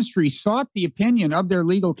foreign ministry, sought the opinion of their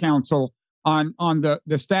legal counsel on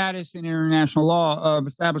the status in international law of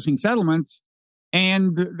establishing settlements.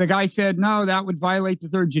 And the guy said, no, that would violate the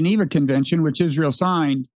Third Geneva Convention, which Israel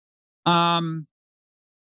signed. But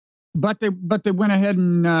they went ahead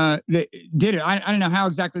and they did it. I don't know how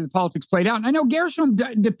exactly the politics played out. And I know Gershom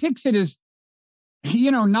depicts it as,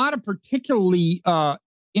 not a particularly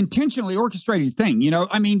intentionally orchestrated thing.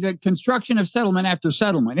 I mean, the construction of settlement after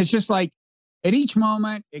settlement. It's just like at each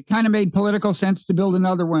moment, it kind of made political sense to build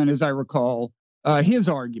another one, as I recall, his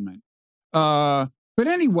argument. But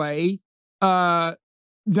anyway, that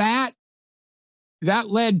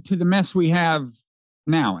led to the mess we have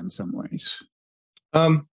now in some ways.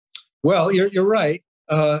 Well, you're right.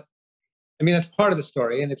 I mean, that's part of the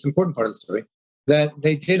story, and it's an important part of the story, that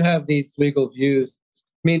they did have these legal views.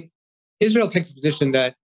 I mean, Israel takes a position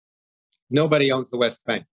that nobody owns the West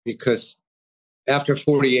Bank, because after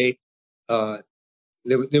 48, there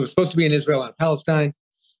was supposed to be an Israel and Palestine.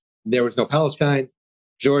 There was no Palestine.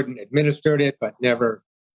 Jordan administered it, but never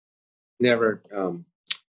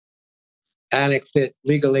annexed it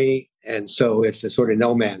legally. And so it's a sort of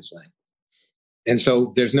no man's land. And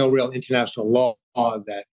so there's no real international law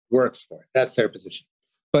that works for it. That's their position.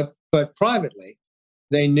 But privately,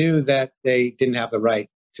 they knew that they didn't have the right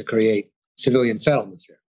to create civilian settlements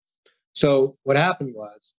here. So what happened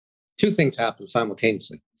was, two things happened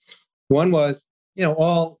simultaneously. One was,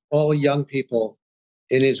 all young people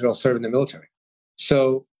in Israel serve in the military.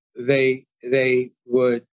 So they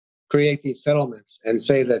would create these settlements and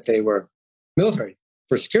say that they were military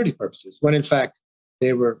for security purposes, when in fact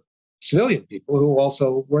they were civilian people who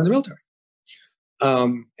also were in the military.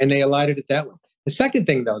 And they elided it that way. The second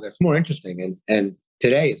thing, though, that's more interesting and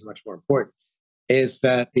today is much more important, is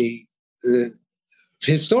that the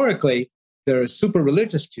historically, the super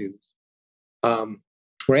religious Jews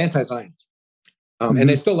were anti-Zionist. And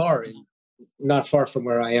they still are, not far from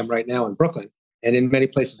where I am right now in Brooklyn and in many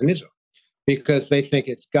places in Israel, because they think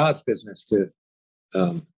it's God's business to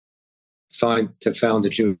found the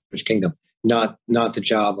Jewish kingdom, not the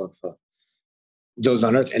job of those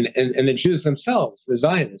on earth. And the Jews themselves, the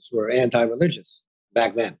Zionists, were anti-religious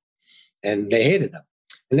back then, and they hated them.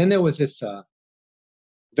 And then there was this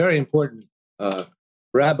very important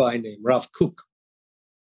rabbi named Rav Kook,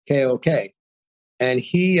 K-O-K, and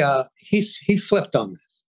he flipped on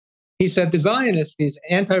this. He said the Zionists, these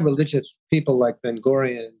anti-religious people like Ben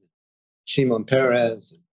Gurion, Shimon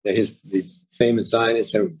Peres, these famous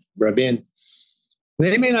Zionists and Rabin,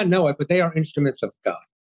 they may not know it, but they are instruments of God.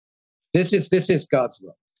 This is God's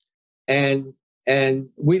will, and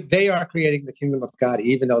they are creating the kingdom of God,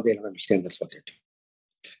 even though they don't understand that's what they're doing.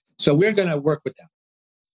 So we're going to work with them,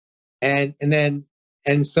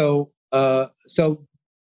 so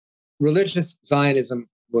religious Zionism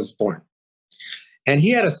was born, and he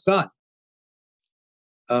had a son,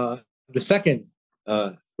 the second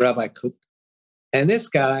Rabbi Kook, and this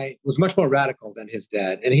guy was much more radical than his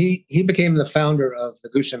dad, and he became the founder of the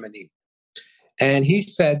Gush Emanim. And he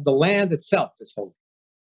said the land itself is holy,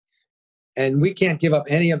 and we can't give up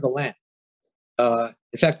any of the land. In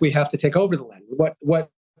fact, we have to take over the land. What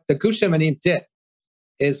the Gush Emanim did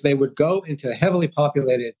is they would go into heavily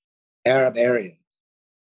populated Arab areas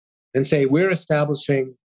and say, we're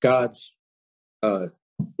establishing God's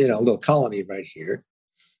little colony right here.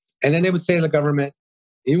 And then they would say to the government,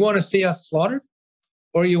 you want to see us slaughtered,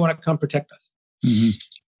 or you want to come protect us?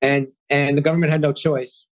 And the government had no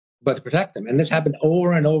choice but to protect them. And this happened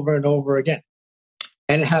over and over and over again.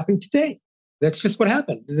 And it happened today. That's just what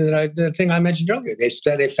happened. The thing I mentioned earlier, they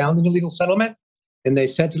found an illegal settlement, and they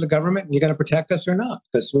said to the government, you're going to protect us or not?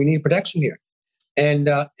 Because we need protection here. And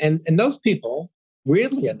those people,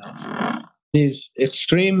 weirdly enough, these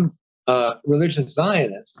extreme religious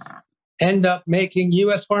Zionists end up making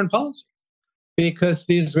U.S. foreign policy, because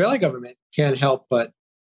the Israeli government can't help but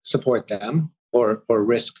support them or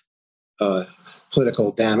risk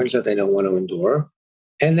political damage that they don't want to endure.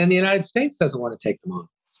 And then the United States doesn't want to take them on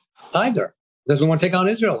either. Doesn't want to take on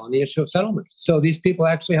Israel on the issue of settlements. So these people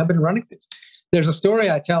actually have been running things. There's a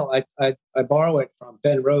story I tell. I borrow it from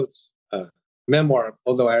Ben Rhodes' memoir,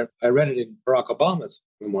 although I read it in Barack Obama's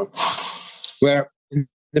memoir, where in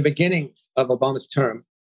the beginning of Obama's term,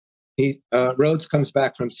 Rhodes comes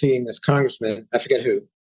back from seeing this congressman, I forget who,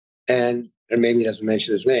 and maybe he doesn't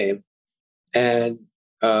mention his name, and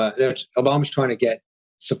Obama's trying to get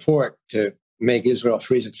support to make Israel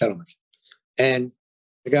freeze its settlements. And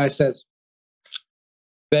the guy says,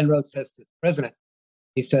 Ben Rhodes says to the president,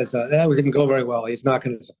 he says, we didn't go very well. He's not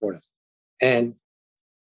going to support us. And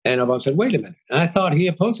Obama said, wait a minute. I thought he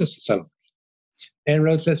opposes the settlements. And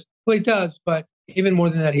Rhodes says, well, he does, but even more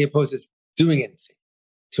than that, he opposes doing anything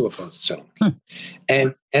to oppose the settlements.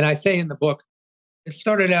 And I say in the book, it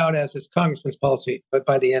started out as his congressman's policy, but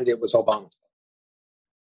by the end, it was Obama's.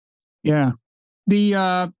 Yeah.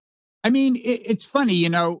 It's funny,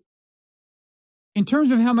 in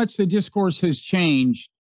terms of how much the discourse has changed.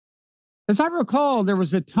 As I recall, there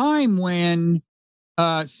was a time when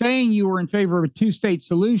saying you were in favor of a two-state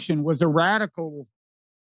solution was a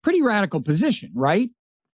pretty radical position, right?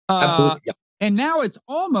 Absolutely. Yeah. And now it's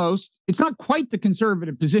not quite the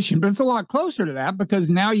conservative position, but it's a lot closer to that, because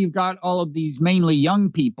now you've got all of these mainly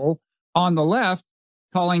young people on the left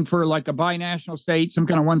calling for like a binational state, some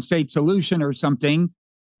kind of one-state solution or something,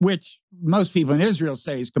 which most people in Israel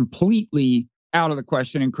say is completely out of the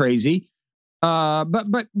question and crazy.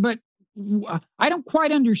 But I don't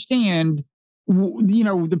quite understand,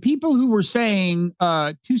 the people who were saying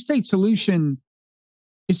two-state solution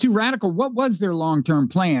is too radical. What was their long-term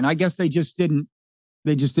plan? I guess they just didn't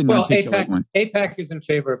articulate one. AIPAC is in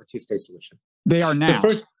favor of a two-state solution. They are now.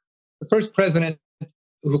 The first president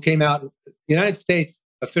who came out, the United States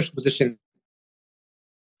official position,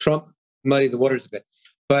 Trump muddied the waters a bit,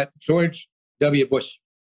 but George W. Bush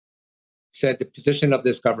said the position of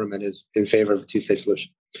this government is in favor of a two-state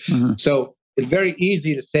solution. Mm-hmm. So it's very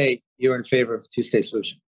easy to say you're in favor of a two-state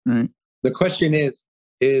solution. Right. The question is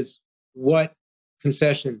what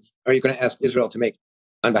concessions are you going to ask Israel to make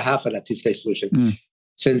on behalf of that two-state solution,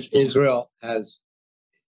 since Israel has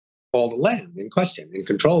all the land in question and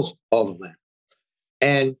controls all the land.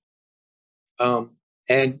 And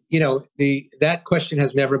you know, that question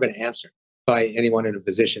has never been answered by anyone in a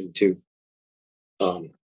position to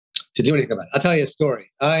do anything about it. I'll tell you a story.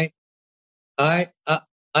 I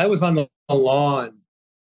was on the lawn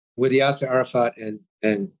with Yasser Arafat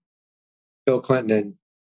and Bill Clinton and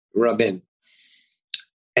Rabin,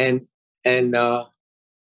 and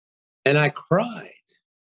I cried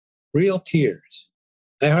real tears.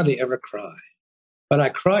 I hardly ever cry, but I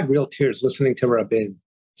cried real tears listening to Rabin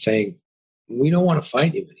saying, "We don't want to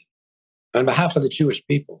fight you anymore," on behalf of the Jewish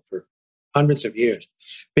people for hundreds of years,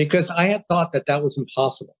 because I had thought that was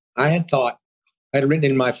impossible. I had written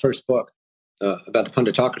in my first book about the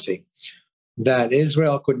punditocracy that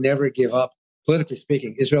Israel could never give up, politically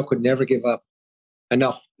speaking, Israel could never give up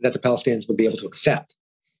enough that the Palestinians would be able to accept,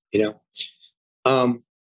 you know.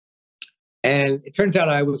 And it turns out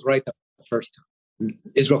I was right the first time.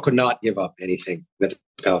 Israel could not give up anything that the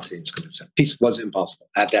Palestinians could accept. Peace was impossible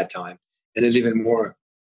at that time, and is even more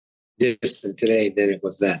distant today than it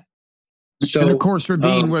was then. So, and of course,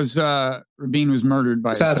 Rabin was murdered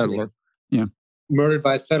by a settler. Yeah, murdered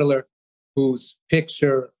by a settler whose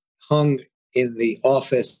picture hung in the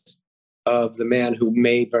office of the man who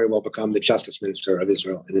may very well become the justice minister of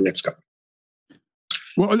Israel in the next government.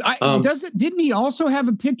 Well, didn't he also have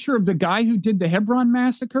a picture of the guy who did the Hebron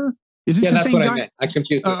massacre? Is this yeah, the that's same what guy? I meant. I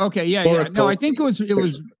confused. Okay, yeah. No, I think it was.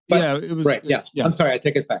 Right. Yeah. I'm sorry. I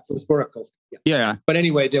take it back. It was Borak. Yeah. But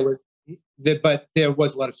anyway, there was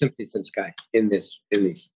a lot of sympathy for this guy in these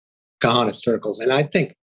Kahana circles, and I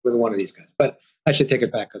think with one of these guys. But I should take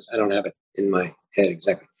it back because I don't have it in my head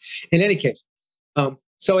exactly. In any case,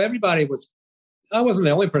 so everybody was. I wasn't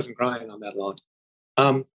the only person crying on that lawn.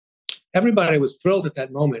 Everybody was thrilled at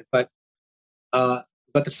that moment, but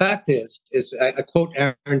the fact is I quote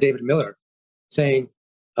Aaron David Miller saying,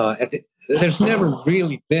 "There's never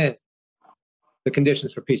really been the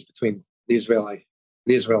conditions for peace between the Israelis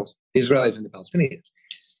and the Palestinians.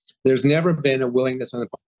 There's never been a willingness on the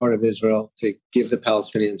part of Israel to give the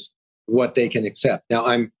Palestinians what they can accept.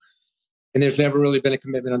 And there's never really been a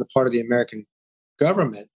commitment on the part of the American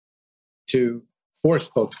government to force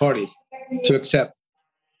both parties to accept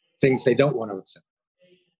things they don't want to accept.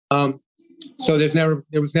 So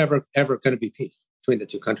there was never ever going to be peace between the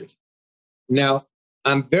two countries. Now,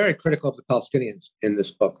 I'm very critical of the Palestinians in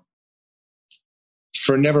this book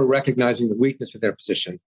for never recognizing the weakness of their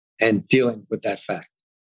position and dealing with that fact.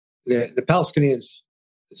 The Palestinians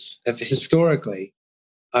have historically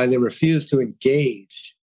either refused to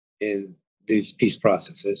engage in these peace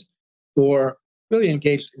processes or really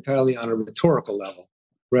engaged entirely on a rhetorical level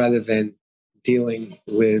rather than dealing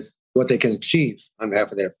with what they can achieve on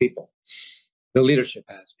behalf of their people. The leadership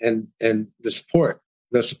has, and the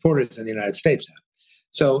supporters in the United States have.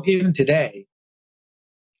 So even today,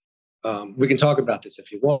 we can talk about this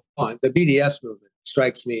if you want. The BDS movement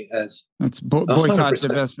strikes me as it's boycott,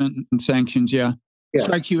 divestment, and sanctions. Yeah,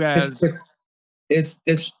 strikes you as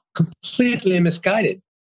it's completely misguided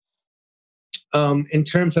in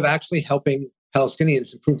terms of actually helping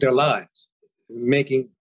Palestinians improve their lives, improving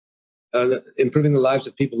the lives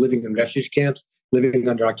of people living in refugee camps, living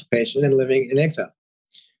under occupation, and living in exile.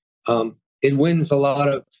 It wins a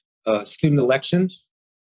lot of student elections.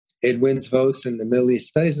 It wins votes in the Middle East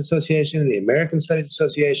Studies Association, the American Studies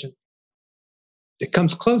Association. It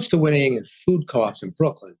comes close to winning in food co-ops in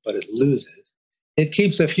Brooklyn, but it loses. It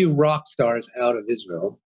keeps a few rock stars out of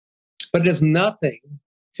Israel, but it does nothing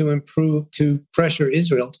to pressure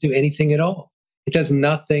Israel to do anything at all. It does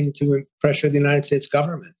nothing to pressure the United States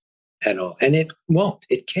government at all. And it won't.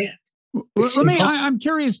 It can't. I'm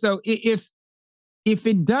curious, though, if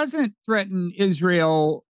it doesn't threaten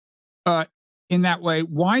Israel in that way,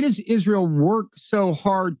 why does Israel work so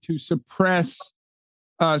hard to suppress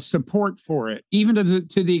support for it, even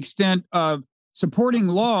to the extent of supporting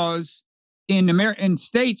laws in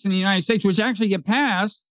states in the United States which actually get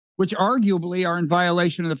passed, which arguably are in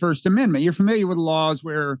violation of the First Amendment? You're familiar with laws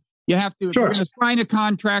where you have to, if you're going to sign a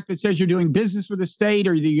contract that says you're doing business with a state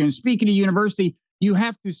or you're going to speak at a university, you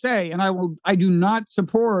have to say, and I do not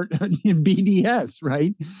support BDS,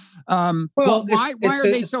 right? Why are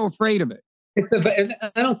they so afraid of it?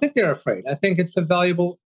 I don't think they're afraid. I think it's a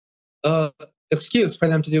valuable excuse for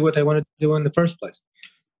them to do what they want to do in the first place.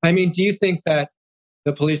 I mean, do you think that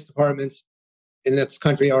the police departments in this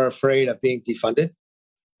country are afraid of being defunded?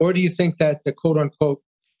 Or do you think that the quote unquote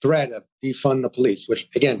threat of defund the police, which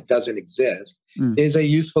again doesn't exist, is a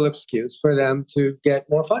useful excuse for them to get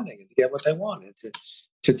more funding and to get what they want and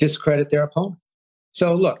to discredit their opponent?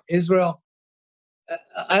 So look, Israel,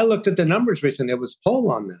 I looked at the numbers recently. There was a poll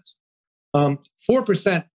on this.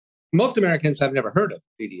 4%, most Americans have never heard of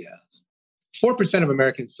BDS. 4% of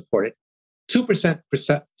Americans support it. 2%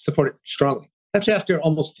 support it strongly. That's after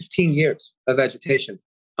almost 15 years of agitation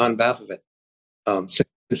on behalf of it, since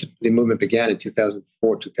the movement began in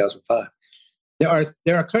 2004, 2005.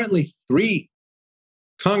 There are currently 3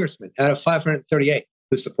 congressmen out of 538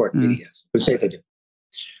 who support BDS, who say they do.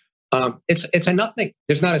 It's a nothing.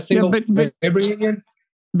 There's not a single labor union.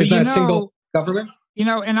 There's not a single government. You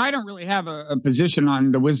know, and I don't really have a position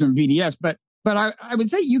on the wisdom of BDS, but I would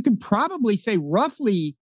say you could probably say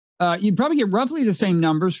roughly, you'd probably get roughly the same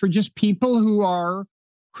numbers for just people who are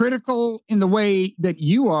critical in the way that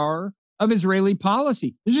you are of Israeli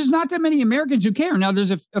policy. There's just not that many Americans who care. Now,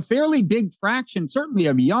 there's a fairly big fraction, certainly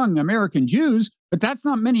of young American Jews, but that's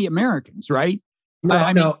not many Americans, right?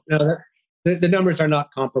 No. The numbers are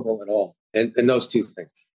not comparable at all in those two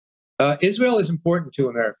things. Israel is important to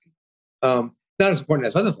Americans. Not as important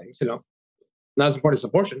as other things, not as important as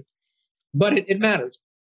abortion, but it matters.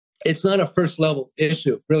 It's not a first level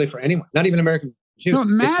issue really for anyone, not even American Jews. No, it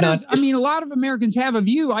matters. I mean, a lot of Americans have a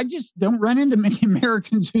view. I just don't run into many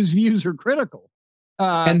Americans whose views are critical.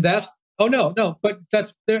 And that's, but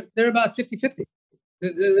they're about 50-50.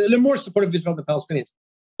 They're more supportive of Israel than Palestinians,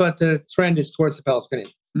 but the trend is towards the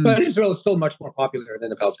Palestinians. But Israel is still much more popular than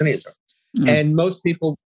the Palestinians are. And most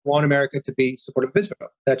people want America to be supportive of Israel.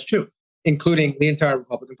 That's true, including the entire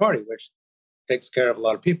Republican Party, which takes care of a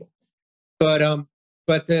lot of people. But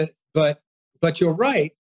you're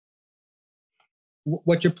right.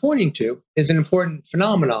 What you're pointing to is an important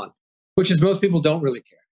phenomenon, which is most people don't really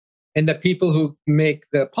care. And the people who make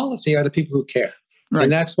the policy are the people who care. Right.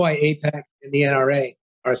 And that's why AIPAC and the NRA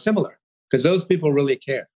are similar, because those people really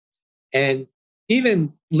care. And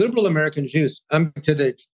even liberal American Jews, I'm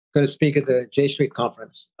going to speak at the J Street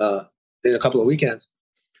conference in a couple of weekends.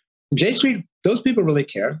 J Street, those people really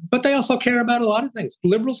care, but they also care about a lot of things.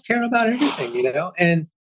 Liberals care about everything,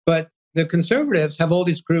 but the conservatives have all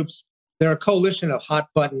these groups. They're a coalition of hot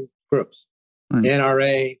button groups, the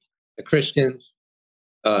NRA, the Christians,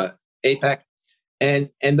 AIPAC, and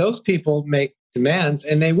those people make demands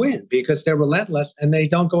and they win because they're relentless and they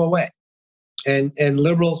don't go away. And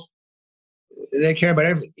liberals, they care about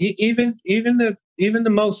everything. Even the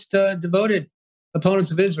most devoted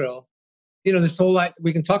opponents of Israel, this whole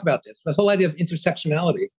we can talk about this. The whole idea of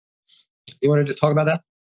intersectionality. You want to just talk about that?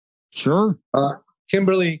 Sure.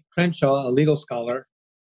 Kimberly Crenshaw, a legal scholar,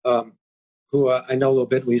 who I know a little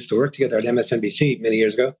bit. We used to work together at MSNBC many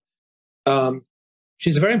years ago.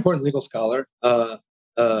 She's a very important legal scholar, a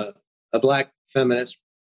Black feminist,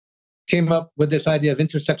 came up with this idea of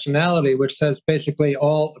intersectionality, which says basically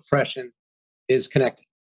all oppression is connected.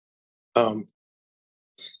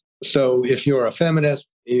 So if you're a feminist,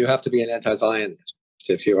 you have to be an anti-Zionist.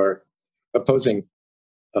 If you are opposing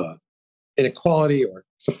inequality or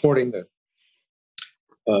supporting the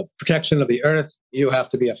protection of the earth, you have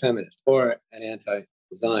to be a feminist or an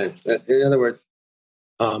anti-Zionist. In other words,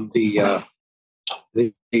 and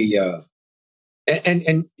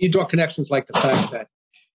you draw connections like the fact that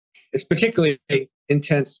it's particularly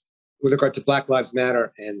intense with regard to Black Lives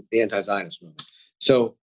Matter and the anti-Zionist movement.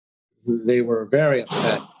 So they were very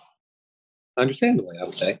upset, understandably, I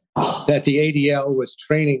would say, that the ADL was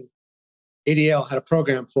training. ADL had a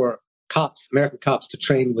program for cops, American cops, to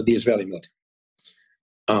train with the Israeli military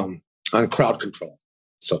on crowd control,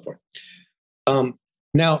 so forth.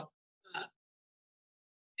 Now,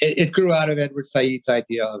 it grew out of Edward Said's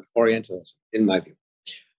idea of Orientalism, in my view.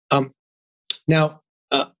 Now,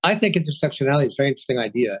 I think intersectionality is a very interesting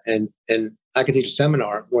idea, and I could teach a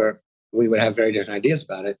seminar where we would have very different ideas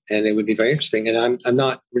about it, and it would be very interesting. And I'm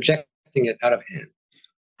not rejecting it out of hand,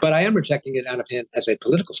 but I am rejecting it out of hand as a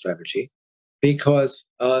political strategy, because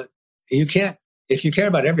you can't, if you care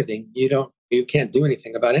about everything, you can't do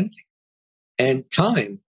anything about anything. And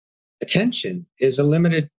time, attention has a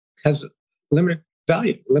limited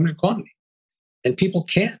value, limited quantity, and people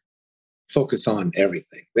can't focus on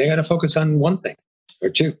everything. They got to focus on one thing or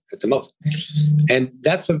two at the most. And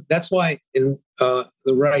that's why the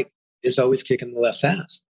right is always kicking the left's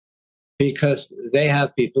ass, because they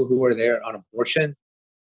have people who are there on abortion,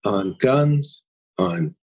 on guns,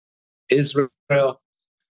 on Israel,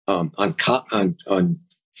 on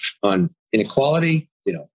inequality,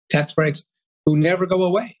 tax breaks. who never go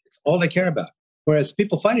away. It's all they care about. Whereas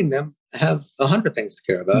people fighting them have 100 things to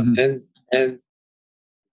care about and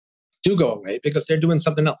do go away because they're doing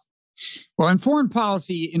something else. Well, in foreign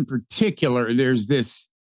policy in particular, there's this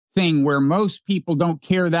thing where most people don't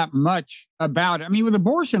care that much about it. I mean, with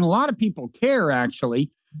abortion, a lot of people care,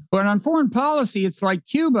 actually. But on foreign policy, it's like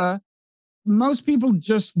Cuba. Most people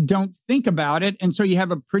just don't think about it. And so you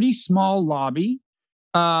have a pretty small lobby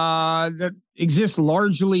that exists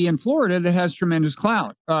largely in Florida that has tremendous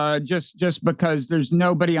clout, just because there's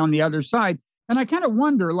nobody on the other side. And I kind of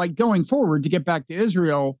wonder, like, going forward, to get back to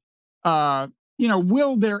Israel,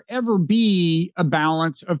 will there ever be a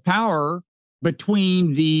balance of power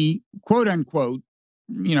between the quote unquote,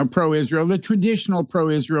 pro-Israel, the traditional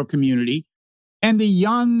pro-Israel community, and the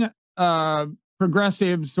young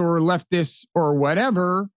progressives or leftists or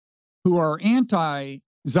whatever who are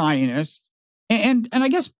anti-Zionist? And I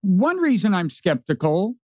guess one reason I'm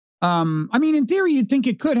skeptical, in theory, you'd think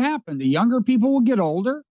it could happen. The younger people will get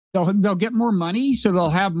older. They'll get more money, so they'll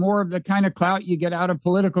have more of the kind of clout you get out of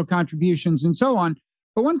political contributions and so on.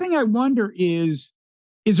 But one thing I wonder is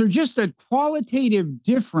there just a qualitative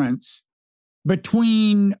difference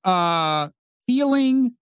between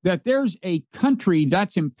feeling that there's a country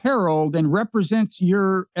that's imperiled and represents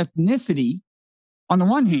your ethnicity on the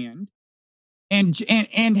one hand,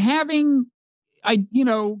 and having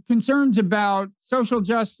concerns about social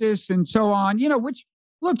justice and so on, which,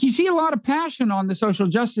 look, you see a lot of passion on the social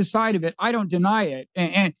justice side of it. I don't deny it.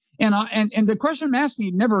 And the question I'm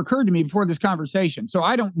asking never occurred to me before this conversation. So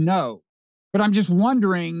I don't know, but I'm just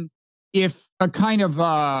wondering if a kind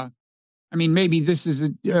of, maybe this is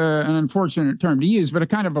an unfortunate term to use, but a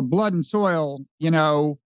kind of a blood and soil,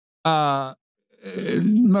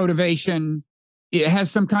 motivation, it has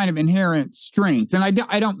some kind of inherent strength. And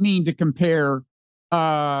I don't mean to compare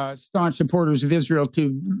staunch supporters of Israel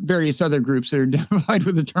to various other groups that are identified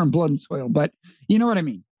with the term blood and soil, but you know what I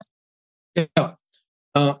mean? Yeah.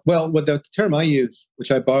 Well, with the term I use, which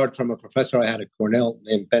I borrowed from a professor I had at Cornell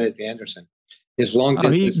named Benedict Anderson, is long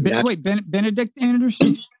distance. Benedict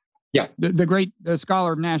Anderson? Yeah. The great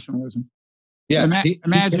scholar of nationalism. Yes.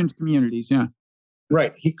 Imagined communities, yeah.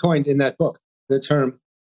 Right. He coined in that book the term.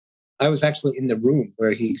 I was actually in the room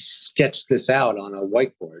where he sketched this out on a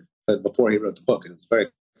whiteboard before he wrote the book. It was very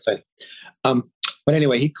exciting. But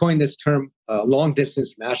anyway, he coined this term long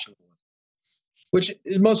distance nationalism, which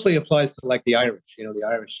mostly applies to like the Irish. The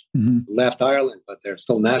Irish left Ireland, but they're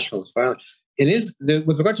still nationalists for Ireland.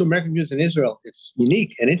 With regard to American Jews in Israel, it's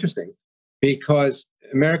unique and interesting because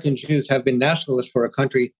American Jews have been nationalists for a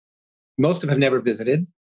country most of them have never visited.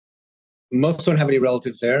 Most don't have any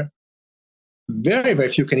relatives there. Very, very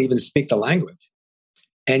few can even speak the language.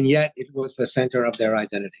 And yet it was the center of their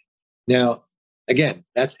identity. Now, again,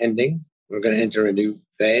 that's ending. We're going to enter a new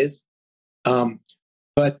phase.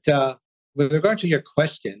 But with regard to your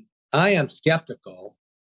question, I am skeptical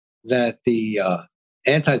that the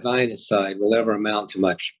anti-Zionist side will ever amount to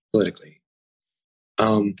much politically.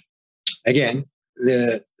 Again,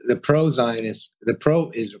 the pro-Zionist, the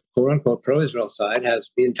quote-unquote pro-Israel side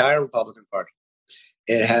has the entire Republican Party.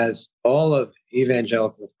 It has all of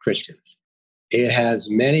evangelical Christians. It has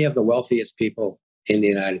many of the wealthiest people in the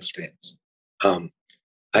United States. I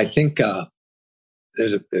think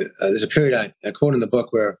there's a period I quote in the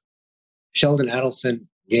book where Sheldon Adelson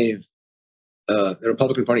gave the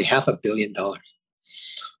Republican Party $500 million.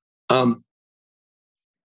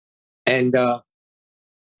 And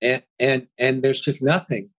there's just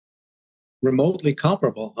nothing remotely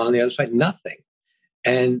comparable on the other side. Nothing.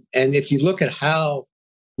 And if you look at how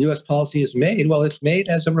U.S. policy is made, well, it's made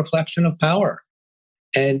as a reflection of power.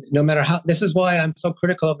 And no matter how, this is why I'm so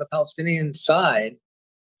critical of the Palestinian side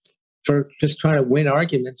for just trying to win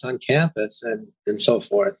arguments on campus and so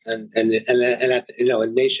forth, and at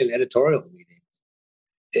in nation editorial meetings.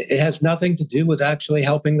 It has nothing to do with actually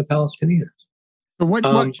helping the Palestinians. So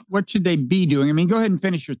what should they be doing? I mean, go ahead and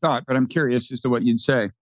finish your thought, but I'm curious as to what you'd say.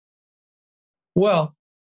 Well,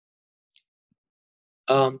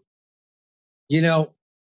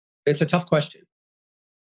 it's a tough question.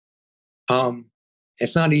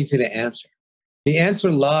 It's not easy to answer. The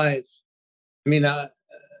answer lies, the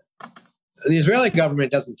Israeli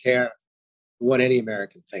government doesn't care what any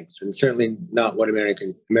American thinks, and certainly not what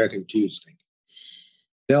American Jews think.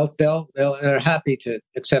 They're happy to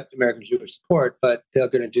accept American Jewish support, but they're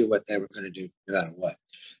going to do what they were going to do no matter what.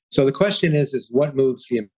 So the question is what moves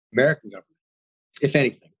the American government, if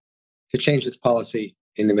anything, to change its policy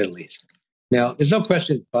in the Middle East? Now, there's no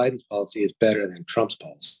question Biden's policy is better than Trump's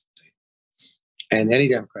policy. And any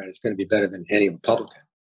Democrat is going to be better than any Republican.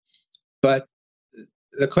 But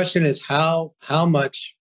the question is how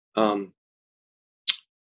much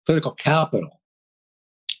political capital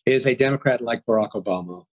is a Democrat like Barack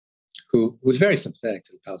Obama, who was very sympathetic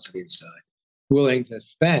to the Palestinian side, willing to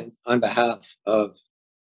spend on behalf of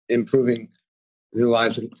improving the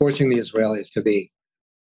lives and forcing the Israelis to be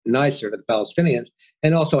nicer to the Palestinians,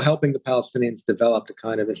 and also helping the Palestinians develop the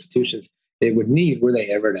kind of institutions they would need were they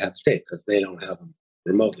ever to have a state, because they don't have them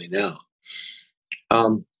remotely now.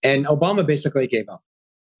 And Obama basically gave up.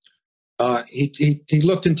 He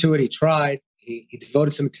looked into it, he tried, he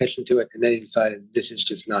devoted some attention to it, and then he decided this is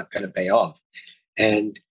just not going to pay off.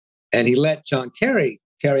 And he let John Kerry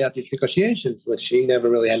carry out these negotiations, which he never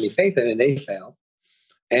really had any faith in, and they failed.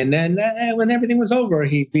 And then when everything was over,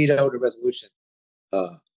 he vetoed a resolution.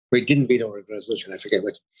 Or he didn't veto a resolution, I forget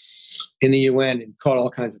which, in the UN, and caught all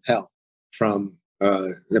kinds of hell from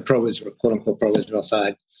the pro-Israel, quote-unquote pro-Israel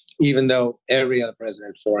side, even though every other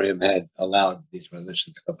president for him had allowed these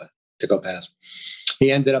resolutions to go past.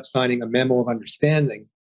 He ended up signing a memo of understanding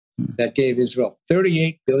that gave Israel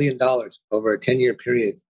 $38 billion over a 10-year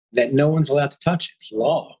period that no one's allowed to touch. It's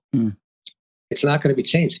law. It's not going to be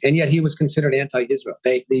changed. And yet he was considered anti-Israel.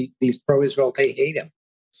 These pro-Israel, they hate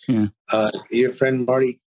him. Your friend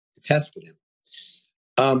Marty detested him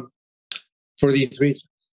for these reasons.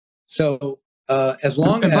 So as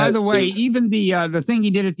long as... By the way, even the thing he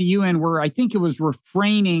did at the UN where I think it was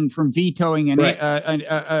refraining from vetoing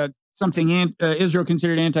something Israel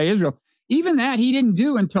considered anti-Israel, even that he didn't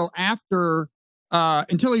do until after,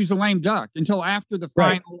 until he was a lame duck, until after the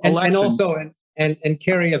final election. And also, and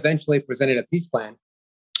Kerry eventually presented a peace plan,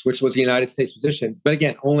 which was the United States position, but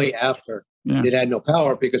again, only after it had no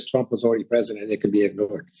power because Trump was already president and it could be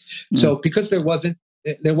ignored. So because there wasn't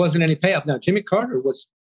any payoff. Now, Jimmy Carter was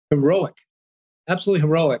heroic, absolutely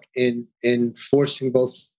heroic in forcing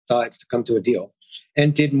both sides to come to a deal,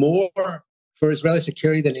 and did more for Israeli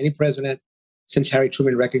security than any president since Harry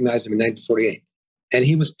Truman recognized him in 1948. And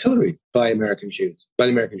he was pilloried by American Jews, by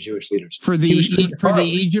the American Jewish leaders. For the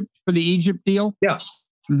Egypt deal? Yeah.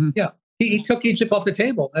 Yeah. He took Egypt off the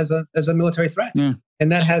table as a military threat. Yeah.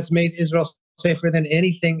 And that has made Israel safer than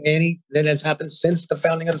anything that has happened since the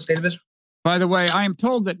founding of the State of Israel. By the way, I am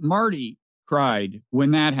told that Marty cried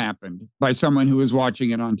when that happened by someone who was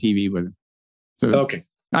watching it on TV with him. So, okay.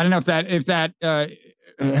 I don't know if that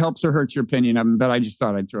helps or hurts your opinion of him, but I just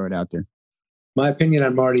thought I'd throw it out there. My opinion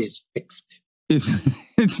on Marty is fixed. It's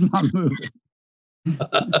not moving.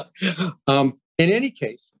 In any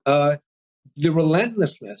case, the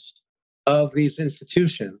relentlessness of these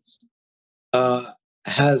institutions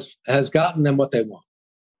has gotten them what they want,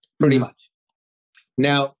 pretty much.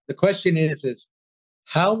 Now, the question is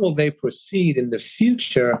how will they proceed in the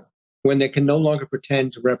future when they can no longer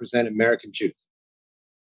pretend to represent American Jews?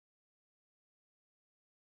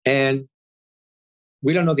 And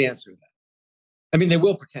we don't know the answer to that. I mean, they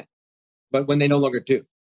will pretend, but when they no longer do,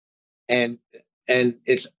 and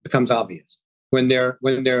it becomes obvious when their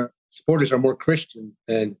supporters are more Christian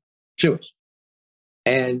than Jewish,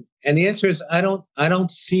 and the answer is I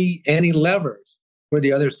don't see any levers where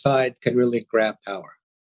the other side can really grab power.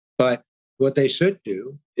 But what they should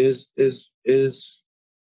do is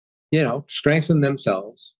strengthen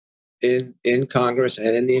themselves in Congress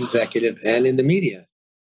and in the executive and in the media,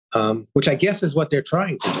 which I guess is what they're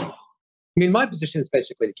trying to do. I mean, my position is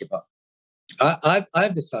basically to give up.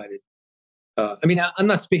 I've decided. I'm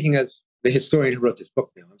not speaking as the historian who wrote this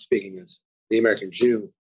book now. I'm speaking as the American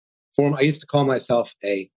Jew. I used to call myself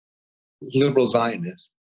a liberal Zionist.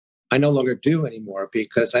 I no longer do anymore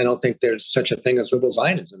because I don't think there's such a thing as liberal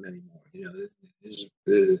Zionism anymore.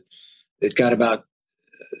 It got about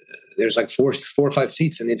there's like four or five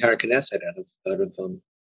seats in the entire Knesset out of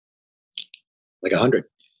like 100.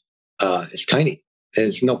 It's tiny.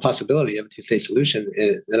 There's no possibility of a two-state solution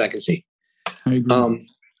that I can see. I agree.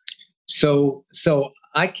 So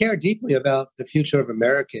I care deeply about the future of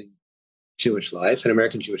American Jewish life and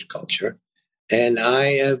American Jewish culture, and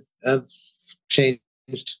I have changed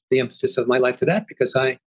the emphasis of my life to that because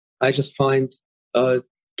I just find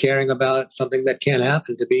caring about something that can't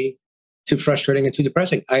happen to be too frustrating and too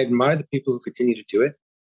depressing. I admire the people who continue to do it.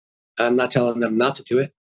 I'm not telling them not to do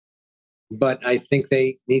it, but I think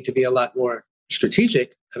they need to be a lot more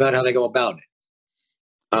strategic about how they go about it.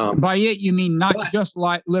 By it, you mean not just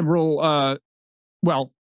like liberal,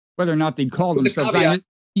 well, whether or not they'd call themselves. An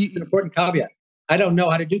important caveat. I don't know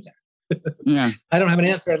how to do that. Yeah. I don't have an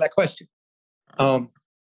answer to that question. I,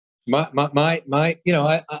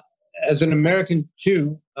 as an American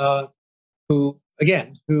Jew, who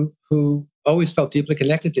always felt deeply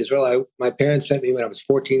connected to Israel. My parents sent me when I was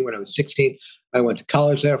 14, when I was 16. I went to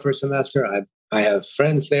college there for a semester. I have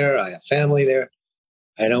friends there. I have family there.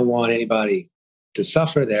 I don't want anybody to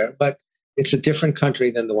suffer there. But It's a different country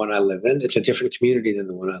than the one I live in. It's a different community than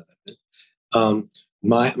the one I live in.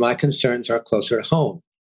 My concerns are closer to home.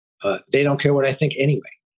 They don't care what I think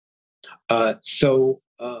anyway. So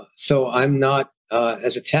I'm not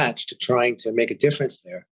as attached to trying to make a difference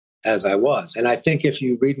there as I was. And I think if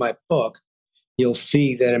you read my book, you'll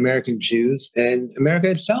see that American Jews and America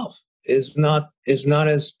itself is not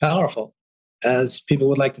as powerful as people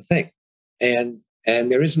would like to think. And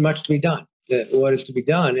there isn't much to be done. What is to be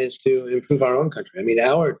done is to improve our own country. I mean,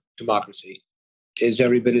 our democracy is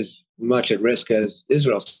every bit as much at risk as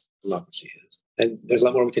Israel's democracy is. And there's a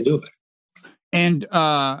lot more we can do about it. And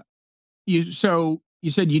you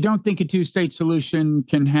said you don't think a two-state solution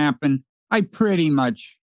can happen. I pretty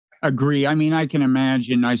much agree. I mean, I can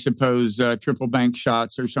imagine, I suppose, triple bank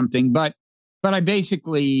shots or something, but I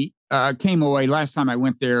basically came away last time I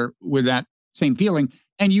went there with that same feeling.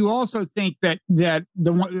 And you also think that the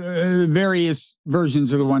various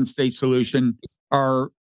versions of the one-state solution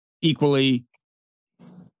are equally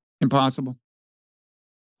impossible?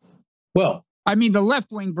 Well, I mean, the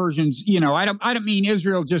left-wing versions, I don't mean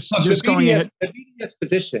Israel just going ahead. The BDS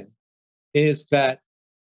position is that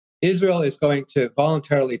Israel is going to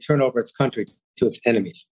voluntarily turn over its country to its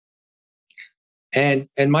enemies. And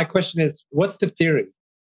my question is, what's the theory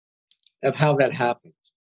of how that happens?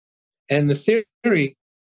 And the theory,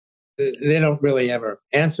 they don't really ever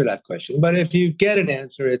answer that question. But if you get an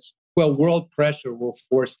answer, it's, well, world pressure will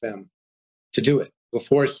force them to do it. Will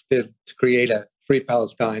force them to create a free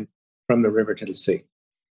Palestine from the river to the sea.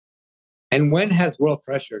 And when has world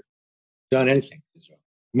pressure done anything to Israel?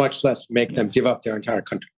 Much less make them give up their entire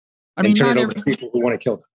country and turn it over to people who want to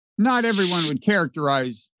kill them. Not everyone would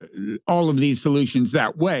characterize all of these solutions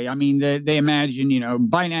that way. I mean, they imagine,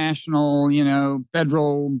 binational,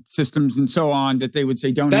 federal systems and so on, that they would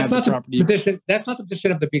say don't have the property. That's not the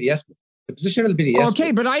position of the BDS. The position of the BDS.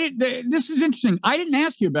 Okay, but this is interesting. I didn't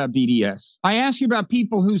ask you about BDS. I asked you about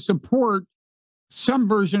people who support some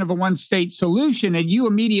version of a one-state solution, and you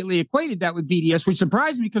immediately equated that with BDS, which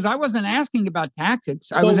surprised me because I wasn't asking about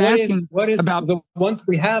tactics. I was asking about the ones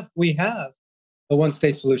we have. We have a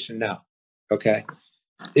one-state solution now. Okay,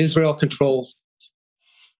 Israel controls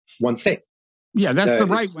one state. Yeah, that's the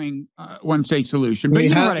right-wing one-state solution. But we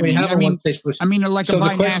have a one-state solution. I mean, like so a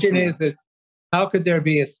the question is, how could there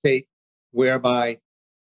be a state whereby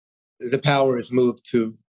the power is moved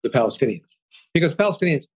to the Palestinians? Because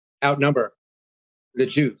Palestinians outnumber the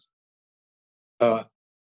Jews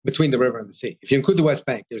between the river and the sea. If you include the West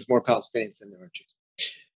Bank, there's more Palestinians than there are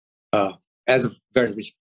Jews. As of very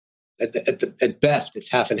recent, at best, it's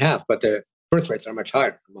half and half, but the birth rates are much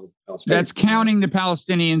higher among Palestinians. That's counting the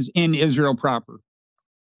Palestinians in Israel proper.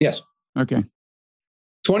 Yes. Okay.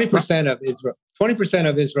 20% of Israel. 20%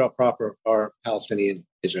 of Israel proper are Palestinian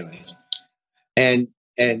Israelis, and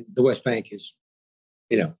the West Bank is,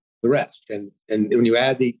 the rest. And when you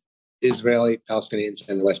add the Israeli Palestinians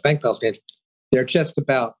and the West Bank Palestinians, they're just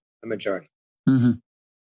about a majority. Mm-hmm.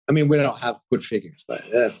 I mean, we don't have good figures, but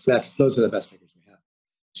those are the best figures we have.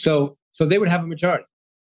 So they would have a majority.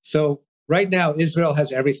 So right now, Israel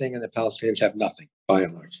has everything and the Palestinians have nothing, by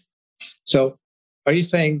and large. So are you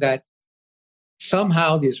saying that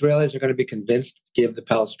somehow the Israelis are going to be convinced to give the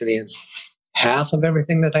Palestinians half of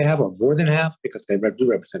everything that they have, or more than half, because they do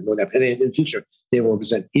represent more than half, and in the future, they will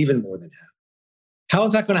represent even more than half? How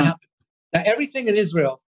is that going to happen? Now, everything in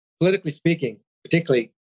Israel, politically speaking,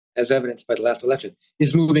 particularly as evidenced by the last election,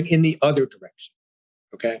 is moving in the other direction.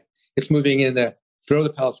 Okay, it's moving in the throw the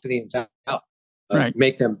Palestinians out, right.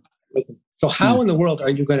 make them. So how in the world are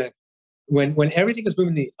you going to, when everything is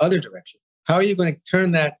moving the other direction, how are you going to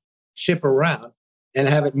turn that ship around and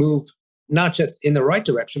have it move not just in the right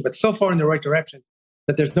direction, but so far in the right direction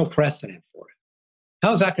that there's no precedent for it?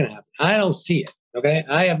 How is that going to happen? I don't see it. Okay,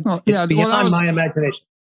 it's beyond my imagination.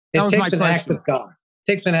 It takes an act of God.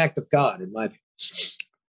 It takes an act of God, in my view.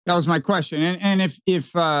 That was my question. And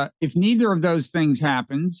if neither of those things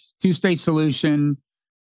happens, two-state solution,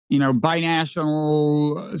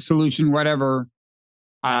 binational solution, whatever,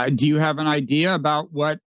 do you have an idea about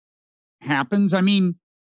what happens? I mean,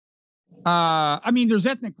 there's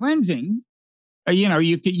ethnic cleansing.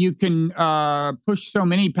 You can push so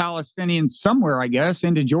many Palestinians somewhere, I guess,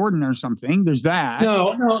 into Jordan or something. There's that.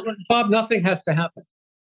 No, Bob, nothing has to happen.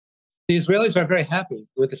 The Israelis are very happy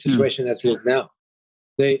with the situation as it is now.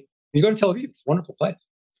 You go to Tel Aviv, it's a wonderful place.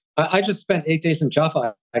 I just spent 8 days in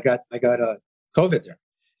Jaffa. I got COVID there,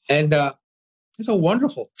 and it's a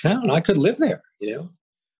wonderful town. I could live there. It's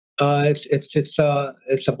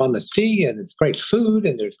up on the sea, and it's great food,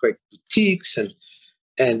 and there's great boutiques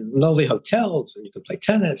and lovely hotels, and you can play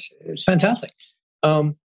tennis. It's fantastic.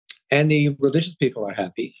 And the religious people are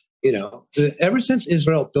happy. Ever since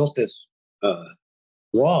Israel built this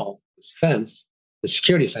wall, this fence, the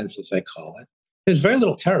security fence, as they call it, there's very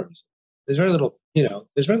little terrorism. There's very little,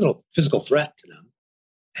 there's very little physical threat to them.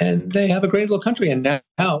 And they have a great little country. And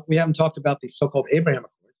now we haven't talked about the so-called Abraham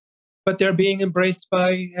Accords, but they're being embraced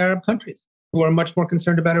by Arab countries who are much more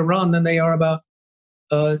concerned about Iran than they are about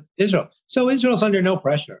Israel. So Israel's under no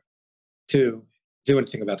pressure to do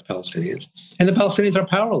anything about the Palestinians. And the Palestinians are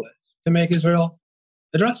powerless to make Israel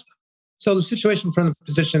address them. So the situation from the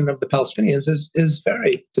position of the Palestinians is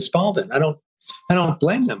very despondent. I don't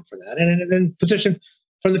blame them for that. And the position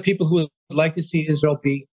from the people who would like to see Israel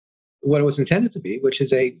be what it was intended to be, which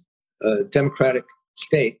is a democratic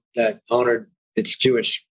state that honored its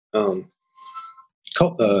Jewish, I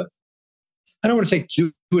don't want to say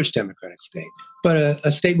Jewish democratic state, but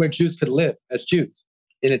a state where Jews could live as Jews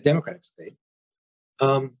in a democratic state.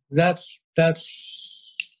 That's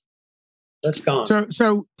gone.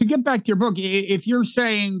 So to get back to your book, if you're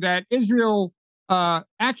saying that Israel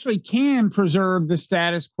actually can preserve the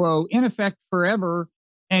status quo in effect forever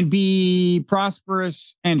and be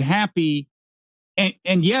prosperous and happy,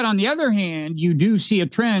 and yet on the other hand, you do see a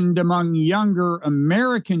trend among younger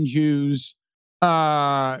American Jews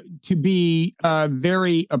to be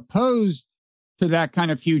very opposed to that kind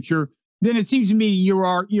of future, then it seems to me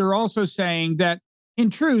you're also saying that, in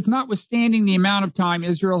truth, notwithstanding the amount of time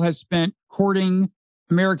Israel has spent courting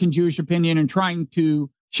American Jewish opinion and trying to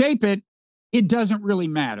shape it, it doesn't really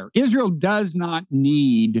matter. Israel does not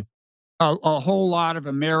need a whole lot of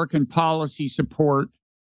American policy support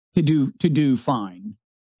to do fine.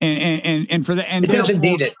 And for the and it doesn't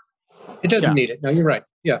need it. It doesn't need it. No, you're right.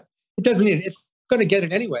 Yeah, it doesn't need it. It's going to get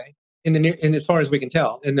it anyway in as far as we can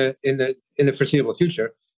tell in the foreseeable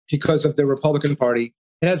future because of the Republican Party.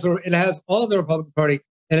 It has all of the Republican Party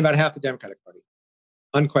and about half the Democratic Party,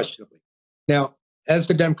 unquestionably. Now, as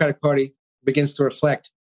the Democratic Party begins to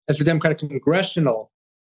reflect, as the Democratic congressional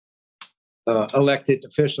elected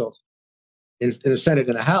officials in the Senate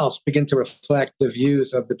and the House begin to reflect the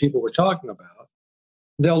views of the people we're talking about,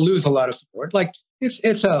 they'll lose a lot of support. Like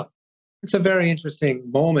it's a very interesting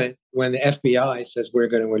moment when the FBI says we're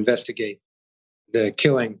going to investigate the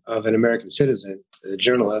killing of an American citizen, a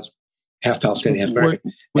journalist, half Palestinian, half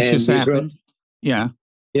American. Which just happened. Yeah.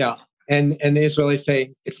 Yeah. And the Israelis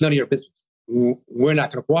say, it's none of your business. We're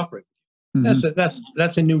not going to cooperate. Mm-hmm.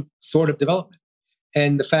 That's a new sort of development.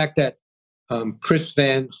 And the fact that Chris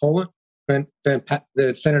Van Hollen,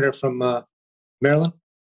 the senator from Maryland.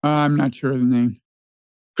 I'm not sure of the name.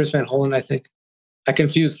 Chris Van Hollen, I think. I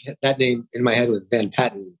confused that name in my head with Van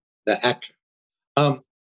Patten, the actor.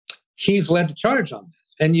 He's led the charge on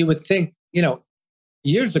this. And you would think,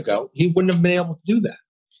 years ago, he wouldn't have been able to do that.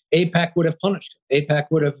 AIPAC would have punished him. AIPAC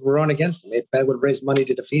would have run against him. AIPAC would have raised money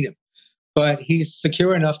to defeat him. But he's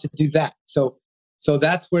secure enough to do that. So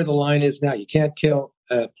that's where the line is now. You can't kill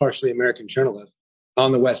a partially American journalist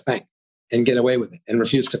on the West Bank and get away with it and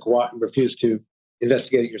refuse to cooperate and refuse to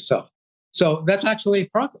investigate it yourself. So that's actually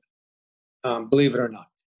progress, believe it or not.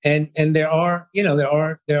 And there are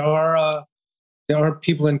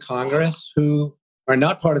people in Congress who are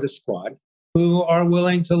not part of the squad who are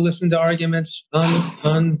willing to listen to arguments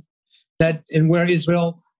on that and where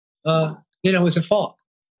Israel, is at fault.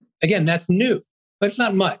 Again, that's new, but it's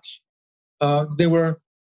not much. There was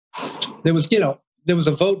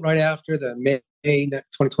a vote right after the May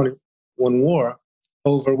 2021 war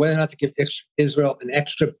over whether or not to give Israel an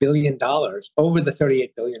extra $1 billion over the $38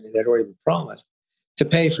 billion it had already been promised to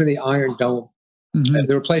pay for the Iron Dome, the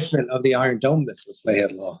replacement of the Iron Dome missiles they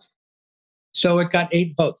had lost. So it got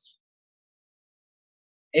 8 votes.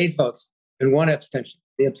 8 votes and 1 abstention.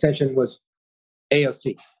 The abstention was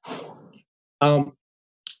AOC.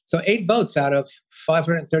 So 8 votes out of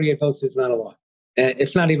 538 votes is not a lot. And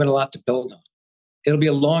it's not even a lot to build on. It'll be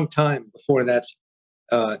a long time before that's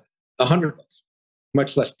 100 votes,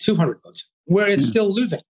 much less 200 votes, where it's still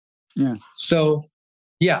losing. Yeah. So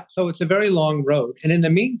it's a very long road. And in the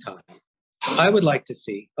meantime, I would like to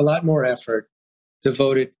see a lot more effort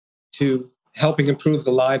devoted to helping improve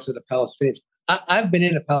the lives of the Palestinians. I've been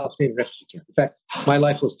in a Palestinian refugee camp. In fact, my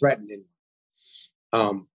life was threatened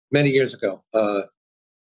many years ago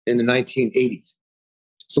in the 1980s.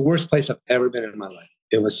 It's the worst place I've ever been in my life.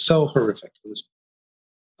 It was so horrific. It was,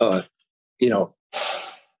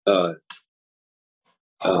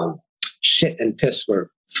 shit and piss were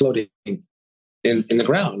floating in the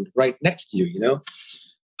ground right next to you.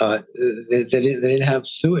 They didn't have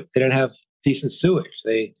sewage. They didn't have decent sewage.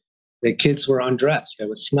 The kids were undressed. There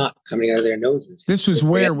was snot coming out of their noses. This was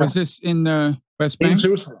where? Was this in the West Bank? In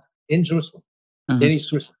Jerusalem. In East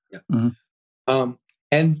Jerusalem. Yeah.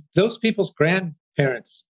 And those people's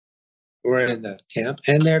grandparents were in the camp,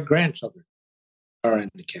 and their grandchildren are in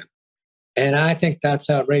the camp. And I think that's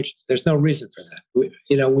outrageous. There's no reason for that.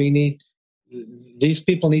 These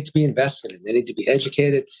people need to be invested in. They need to be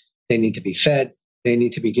educated. They need to be fed. They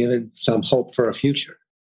need to be given some hope for a future.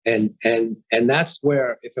 And that's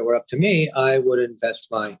where, if it were up to me, I would invest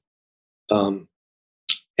my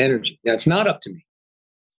energy. Now, it's not up to me.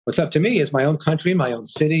 What's up to me is my own country, my own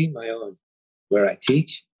city, my own where I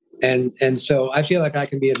teach, and so I feel like I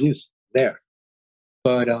can be of use there.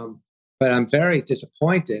 But I'm very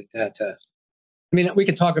disappointed that. I mean, we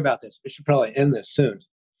could talk about this. We should probably end this soon.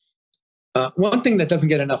 One thing that doesn't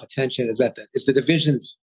get enough attention is the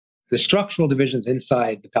divisions, the structural divisions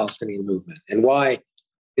inside the Palestinian movement, and why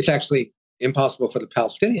it's actually impossible for the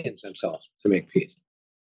Palestinians themselves to make peace.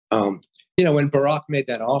 When Barak made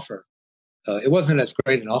that offer, it wasn't as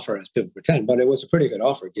great an offer as people pretend, but it was a pretty good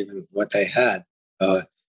offer given what they had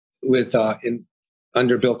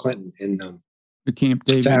under Bill Clinton in the Camp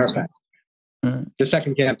David, Arafat, the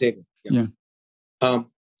second Camp David. Yeah.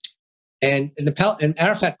 And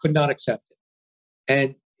Arafat could not accept it,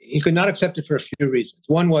 and he could not accept it for a few reasons.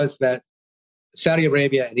 One was that Saudi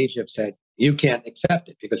Arabia and Egypt said you can't accept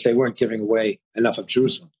it because they weren't giving away enough of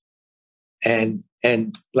Jerusalem. And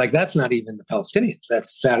like, that's not even the Palestinians,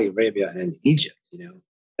 that's Saudi Arabia and Egypt,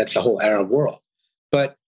 that's the whole Arab world.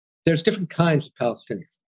 But there's different kinds of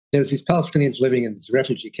Palestinians. There's these Palestinians living in these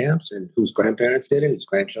refugee camps and whose grandparents did it, whose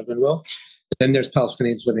grandchildren will. Then there's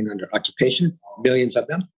Palestinians living under occupation, millions of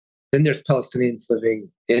them. Then there's Palestinians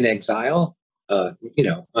living in exile,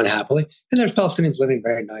 unhappily. And there's Palestinians living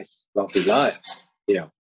very nice, wealthy lives,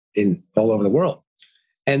 in all over the world.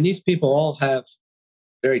 And these people all have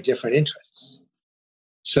very different interests.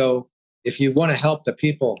 So if you want to help the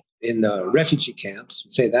people in the refugee camps,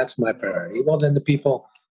 say that's my priority, well, then the people,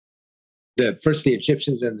 first the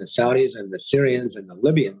Egyptians and the Saudis and the Syrians and the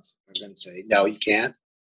Libyans are going to say, no, you can't.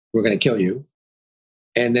 We're going to kill you.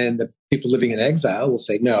 And then the people living in exile will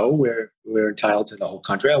say, no, we're entitled to the whole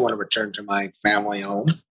country. I want to return to my family home.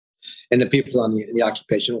 And the people in the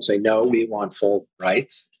occupation will say, no, we want full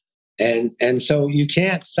rights. And so you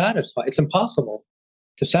can't satisfy, it's impossible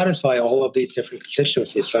to satisfy all of these different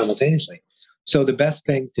constituencies simultaneously. So the best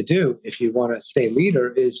thing to do if you want to stay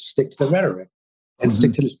leader is stick to the rhetoric and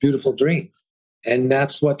stick to this beautiful dream. And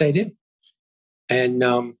that's what they do. And,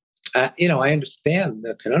 I understand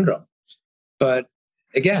the conundrum, but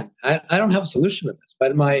again, I don't have a solution to this.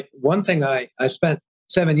 But one thing, I spent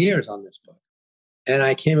 7 years on this book, and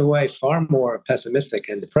I came away far more pessimistic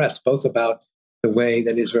and depressed, both about the way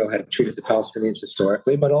that Israel had treated the Palestinians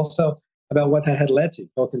historically, but also about what that had led to,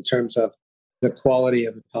 both in terms of the quality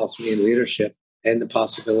of the Palestinian leadership and the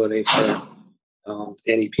possibility for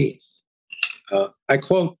any peace. I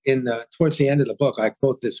quote towards the end of the book, I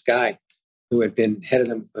quote this guy who had been head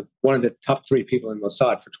of one of the top 3 people in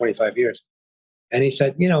Mossad for 25 years. And he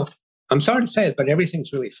said, I'm sorry to say it, but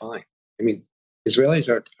everything's really fine. I mean, Israelis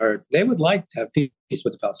they would like to have peace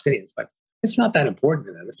with the Palestinians, but it's not that important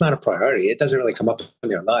to them. It's not a priority. It doesn't really come up in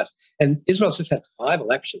their lives. And Israel's just had 5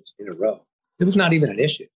 elections in a row. It was not even an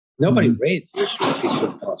issue. Nobody raised the issue of peace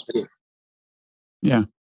with the Palestinians. Yeah.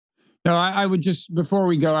 No, I would just, before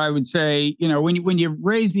we go, I would say, when you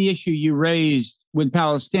raise the issue you raised with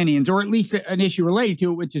Palestinians, or at least an issue related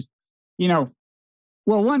to it, which is,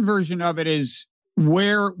 one version of it is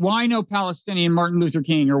why no Palestinian Martin Luther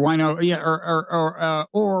King, or why no,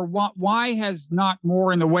 why has not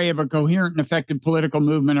more in the way of a coherent and effective political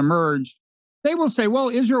movement emerged? They will say, well,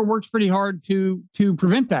 Israel works pretty hard to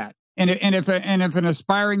prevent that. And if an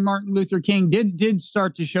aspiring Martin Luther King did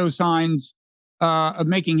start to show signs of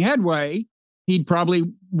making headway, he'd probably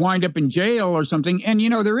wind up in jail or something. And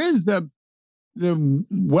there is the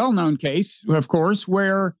well-known case, of course,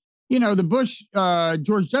 where the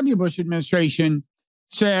George W. Bush administration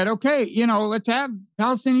said, okay,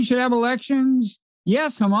 Palestinians should have elections.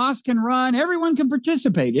 Yes, Hamas can run. Everyone can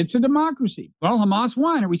participate. It's a democracy. Well, Hamas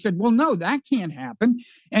won. And we said, well, no, that can't happen.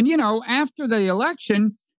 And, after the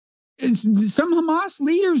election, some Hamas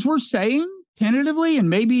leaders were saying, tentatively and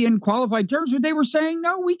maybe in qualified terms, but they were saying,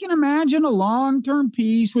 no, we can imagine a long-term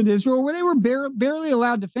peace with Israel, where they were barely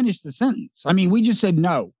allowed to finish the sentence. I mean, we just said,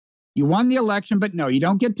 no, you won the election, but no, you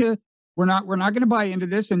don't get to, we're not going to buy into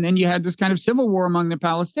this. And then you had this kind of civil war among the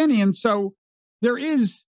Palestinians. So there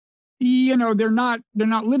is, they're not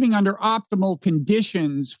living under optimal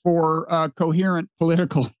conditions for coherent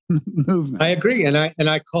political movement. I agree. And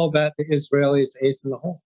I call that the Israelis' ace in the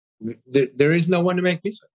hole. There is no one to make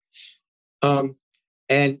peace with.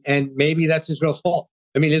 And maybe that's Israel's fault.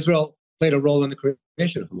 I mean, Israel played a role in the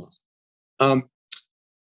creation of Hamas.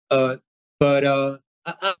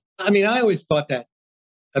 I always thought that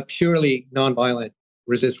a purely nonviolent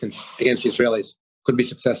resistance against the Israelis could be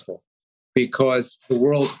successful because the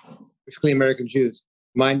world, particularly American Jews,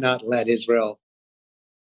 might not let Israel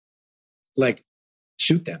like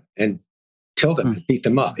shoot them and kill them and beat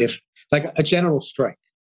them up. If like a general strike,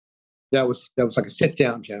 that was like a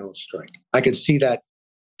sit-down general strike. I could see that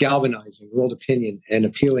galvanizing world opinion and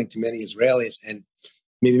appealing to many Israelis and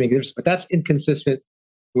maybe making a difference. But that's inconsistent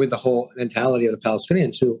with the whole mentality of the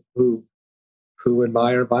Palestinians who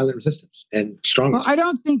admire violent resistance and strong resistance. I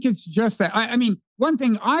don't think it's just that. I mean, one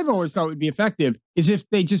thing I've always thought would be effective is if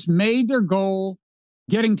they just made their goal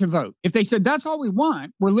getting to vote. If they said, that's all we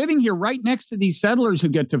want, we're living here right next to these settlers who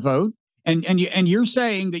get to vote, and you're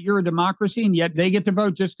saying that you're a democracy and yet they get to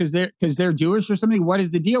vote just because they're Jewish or something. What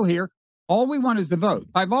is the deal here? All we want is the vote.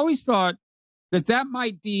 I've always thought that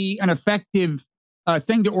might be an effective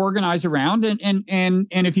thing to organize around, and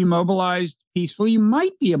if you mobilized peacefully, you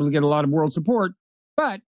might be able to get a lot of world support.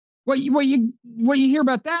 But what you hear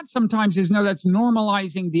about that sometimes is, no, that's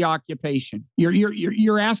normalizing the occupation.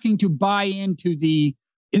 You're asking to buy into the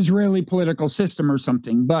Israeli political system or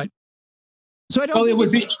something. But so I don't. Well, it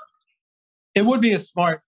would be a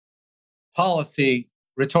smart policy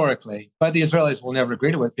rhetorically, but the Israelis will never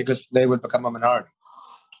agree to it because they would become a minority.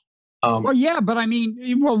 Well, yeah, but I mean,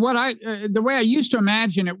 the way I used to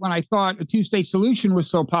imagine it when I thought a two-state solution was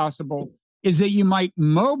so possible is that you might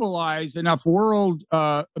mobilize enough world,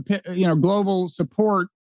 global support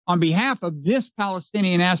on behalf of this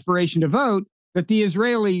Palestinian aspiration to vote that the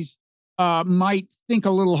Israelis might think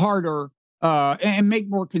a little harder and make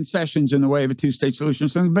more concessions in the way of a two-state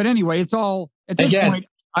solution. But anyway, it's all at this point.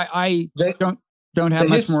 I don't have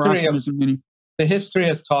much more optimism than you. The history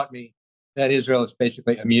has taught me that Israel is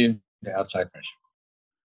basically immune to outside pressure.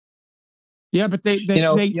 Yeah, but the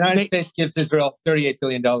United States gives Israel $38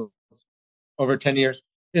 billion over 10 years.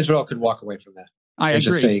 Israel could walk away from that. I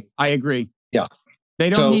agree. Yeah. They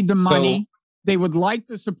don't need the money. They would like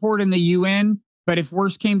the support in the UN, but if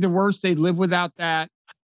worse came to worse, they'd live without that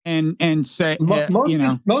and say,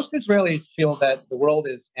 most Israelis feel that the world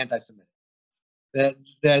is anti-Semitic, that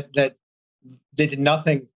they did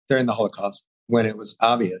nothing during the Holocaust when it was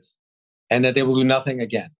obvious, and that they will do nothing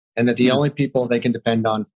again, and that the only people they can depend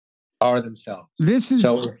on are themselves.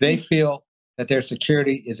 So if they feel that their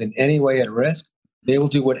security is in any way at risk, they will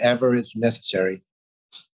do whatever is necessary.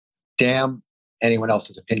 Damn anyone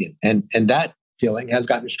else's opinion. And that feeling has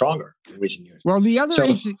gotten stronger in recent years. Well, the other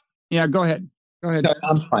issue, go ahead. No,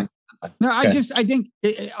 I'm fine. No, I think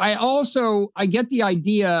I get the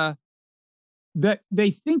idea that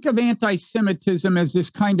they think of anti-Semitism as this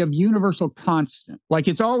kind of universal constant, like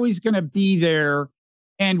it's always going to be there.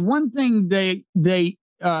 And one thing they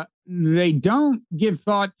don't give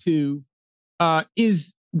thought to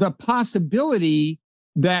is the possibility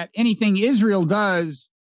that anything Israel does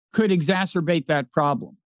could exacerbate that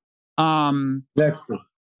problem. That's true.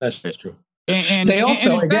 That's true. And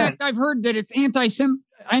in fact, I've heard that it's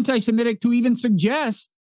anti-Semitic to even suggest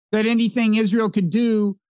that anything Israel could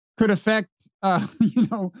do could affect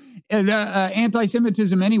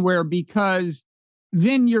anti-Semitism anywhere, because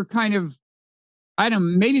then you're kind of,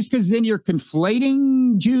 maybe it's because then you're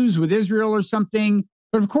conflating Jews with Israel or something.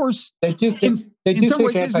 But of course, they do think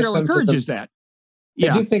Israel encourages that. They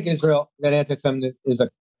do think that anti-Semitism is a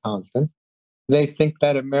constant. They think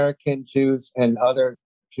that American Jews and other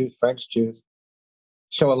Jews, French Jews,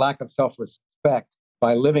 show a lack of self-respect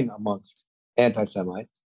by living amongst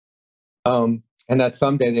anti-Semites. And that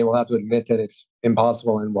someday they will have to admit that it's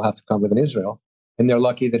impossible and will have to come live in Israel. And they're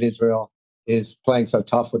lucky that Israel is playing so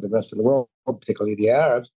tough with the rest of the world, particularly the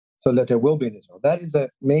Arabs, so that there will be an Israel. That is a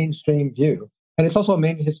mainstream view. And it's also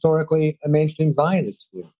historically a mainstream Zionist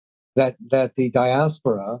view, that the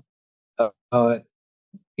diaspora, has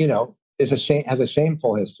a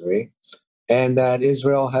shameful history, and that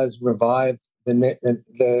Israel has revived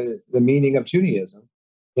the meaning of Judaism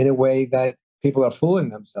in a way that people are fooling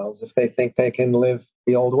themselves if they think they can live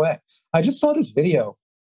the old way. I just saw this video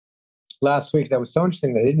last week that was so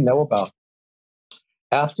interesting that I didn't know about.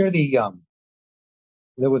 After there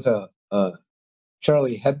was a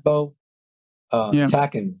Charlie Hebdo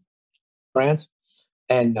attack in France,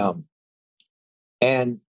 and Bibi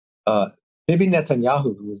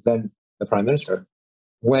Netanyahu, who was then the prime minister,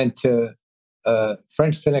 went to a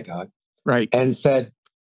French synagogue, right, and said,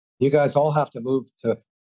 "You guys all have to move to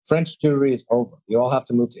French Jewry is over. You all have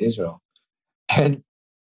to move to Israel." And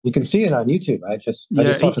you can see it on YouTube. I just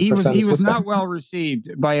saw it. He was not well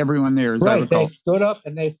received by everyone there. Right. They stood up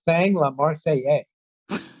and they sang La Marseillaise.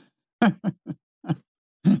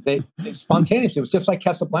 they spontaneously. It was just like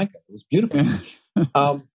Casablanca. It was beautiful.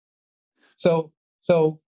 So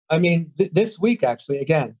I mean, this week, actually,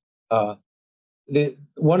 again,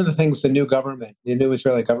 one of the things the new government, the new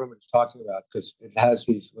Israeli government is talking about, because it has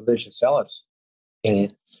these religious zealots in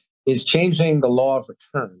it, is changing the law of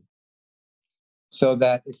return so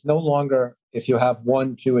that it's no longer, if you have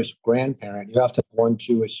one Jewish grandparent, you have to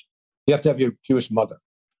have your Jewish mother.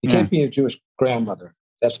 You can't be a Jewish grandmother.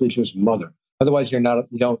 That's to be a Jewish mother. Otherwise, you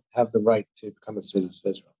don't have the right to become a citizen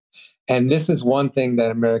of Israel. And this is one thing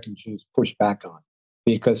that American Jews push back on,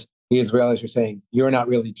 because the Israelis are saying you're not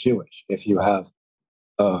really Jewish if you don't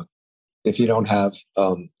have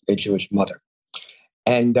a Jewish mother.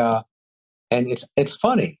 And it's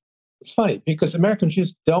funny. It's funny because American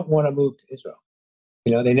Jews don't want to move to Israel.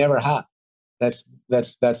 They never have. That's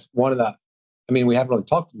one of the. I mean, we haven't really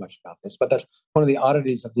talked too much about this, but that's one of the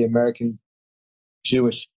oddities of the American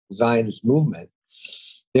Jewish Zionist movement.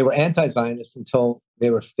 They were anti-Zionist until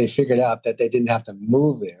they figured out that they didn't have to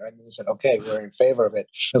move there, and they said, "Okay, we're in favor of it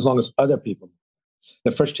as long as other people."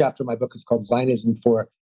 The first chapter of my book is called "Zionism for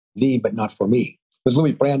Thee, but Not for Me." It was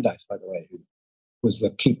Louis Brandeis, by the way, who was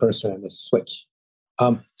the key person in this switch.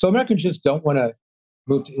 So Americans just don't want to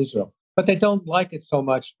move to Israel, but they don't like it so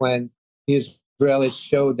much when the Israelis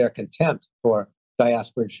show their contempt for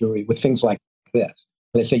diaspora Jewry with things like this.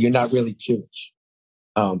 They say, "You're not really Jewish,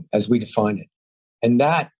 as we define it," and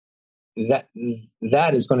that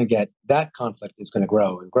is going to that conflict is going to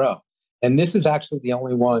grow and grow. And this is actually the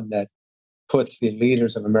only one that puts the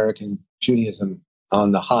leaders of American Judaism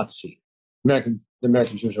on the hot seat. The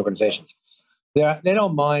American Jewish organizations. They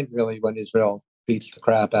don't mind really when Israel beats the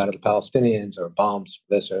crap out of the Palestinians or bombs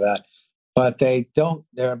this or that, but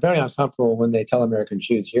they're very uncomfortable when they tell American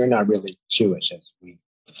Jews, "You're not really Jewish as we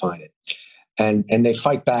define it," and they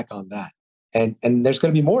fight back on that. And there's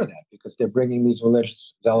going to be more of that because they're bringing these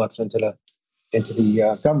religious zealots into the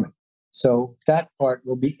government. So that part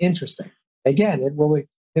will be interesting. Again, it will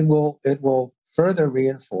further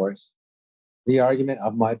reinforce the argument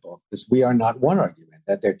of my book, because we are not one argument,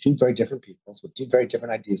 that they're two very different peoples with two very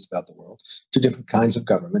different ideas about the world, two different kinds of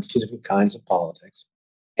governments, two different kinds of politics.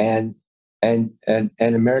 And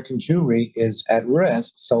American Jewry is at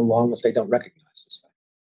risk so long as they don't recognize this thing.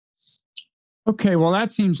 Okay, well,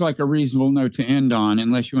 that seems like a reasonable note to end on,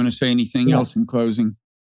 unless you want to say anything else in closing.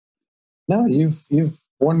 No, you've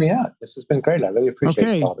worn me out. This has been great. I really appreciate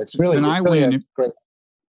it, Bob. It's really great.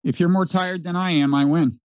 If you're more tired than I am, I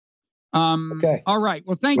win. Okay. All right.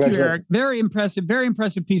 Well, thank you, Eric. Very impressive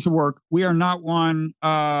piece of work. We are not one.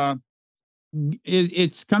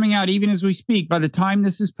 It's coming out even as we speak. By the time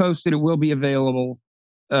this is posted, it will be available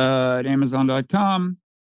at Amazon.com,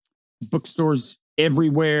 bookstores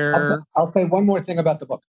everywhere. I'll say one more thing about the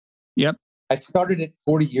book. Yep. I started it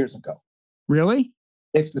 40 years ago. Really?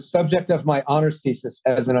 It's the subject of my honors thesis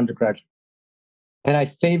as an undergraduate. And I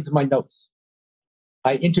saved my notes.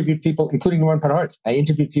 I interviewed people, including Norman Penhart. I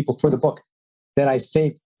interviewed people for the book that I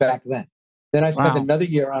saved back then. Then I spent another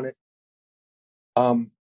year on it.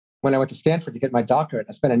 When I went to Stanford to get my doctorate,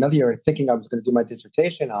 I spent another year thinking I was going to do my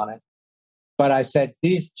dissertation on it. But I said,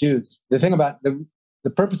 these Jews, the thing about the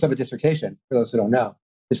purpose of a dissertation, for those who don't know,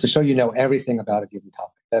 is to show you know everything about a given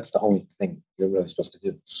topic. That's the only thing you're really supposed to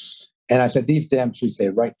do. And I said, these damn Jews, they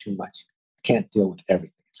write too much. I can't deal with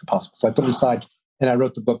everything. It's impossible. So I put it aside. And I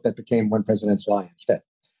wrote the book that became When Presidents Lie instead.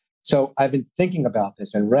 So I've been thinking about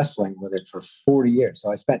this and wrestling with it for 40 years.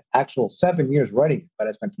 So I spent actual 7 years writing it, but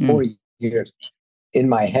I spent 40 years in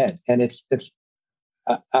my head. And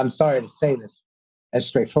I'm sorry to say this as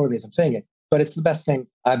straightforwardly as I'm saying it, but it's the best thing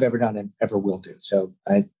I've ever done and ever will do. So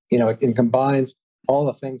it combines all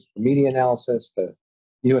the things, the media analysis, the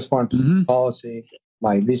U.S. foreign policy,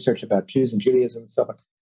 my research about Jews and Judaism and stuff like that.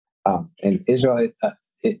 And Israel,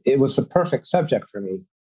 it was the perfect subject for me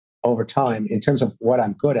over time in terms of what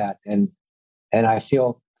I'm good at, and I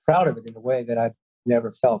feel proud of it in a way that I've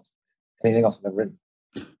never felt anything else I've ever written.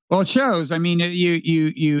 Well, it shows. I mean,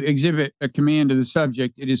 you exhibit a command of the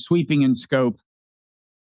subject. It is sweeping in scope.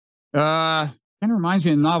 Kind of reminds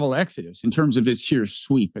me of the novel Exodus in terms of its sheer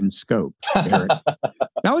sweep and scope, Eric.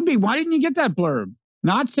 That would be. Why didn't you get that blurb?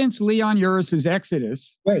 Not since Leon Uris's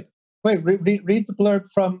Exodus. Wait, read the blurb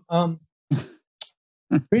from,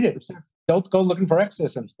 read it. It says, don't go looking for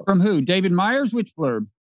Exodus. From who? David Myers? Which blurb?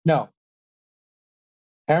 No.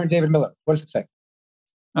 Aaron David Miller. What does it say?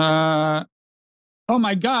 Oh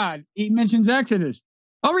my God. He mentions Exodus.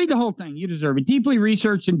 I'll read the whole thing. You deserve it. Deeply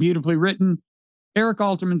researched and beautifully written. Eric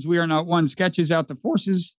Alterman's We Are Not One sketches out the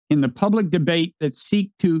forces in the public debate that seek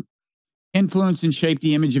to influence and shape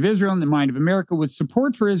the image of Israel in the mind of America. With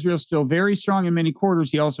support for Israel still very strong in many quarters,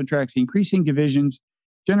 he also tracks the increasing divisions,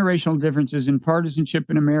 generational differences, and partisanship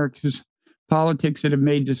in America's politics that have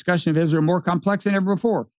made discussion of Israel more complex than ever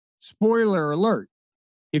before. spoiler alert,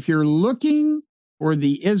 if you're looking for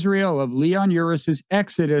the Israel of Leon Uris's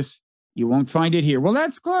Exodus, you won't find it here. Well,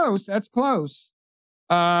 that's close. That's close.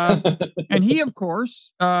 And he, of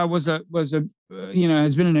course, was a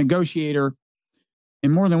has been a negotiator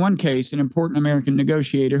in more than one case, an important American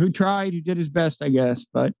negotiator who tried, who did his best, I guess.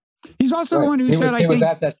 But he's also the one who said, he was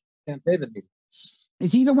at that Camp David meeting.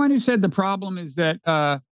 Is he the one who said the problem is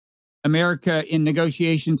that America in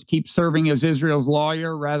negotiations keeps serving as Israel's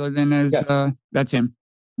lawyer rather than as that's him.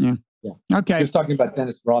 Yeah. Okay. He was talking about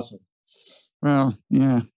Dennis Rawson. Well,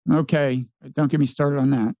 yeah. Okay. Don't get me started on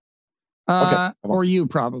that. Okay. Or you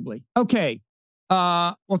probably. Okay.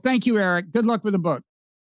 Well, thank you, Eric. Good luck with the book.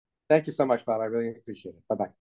 Thank you so much, Bob. I really appreciate it. Bye-bye.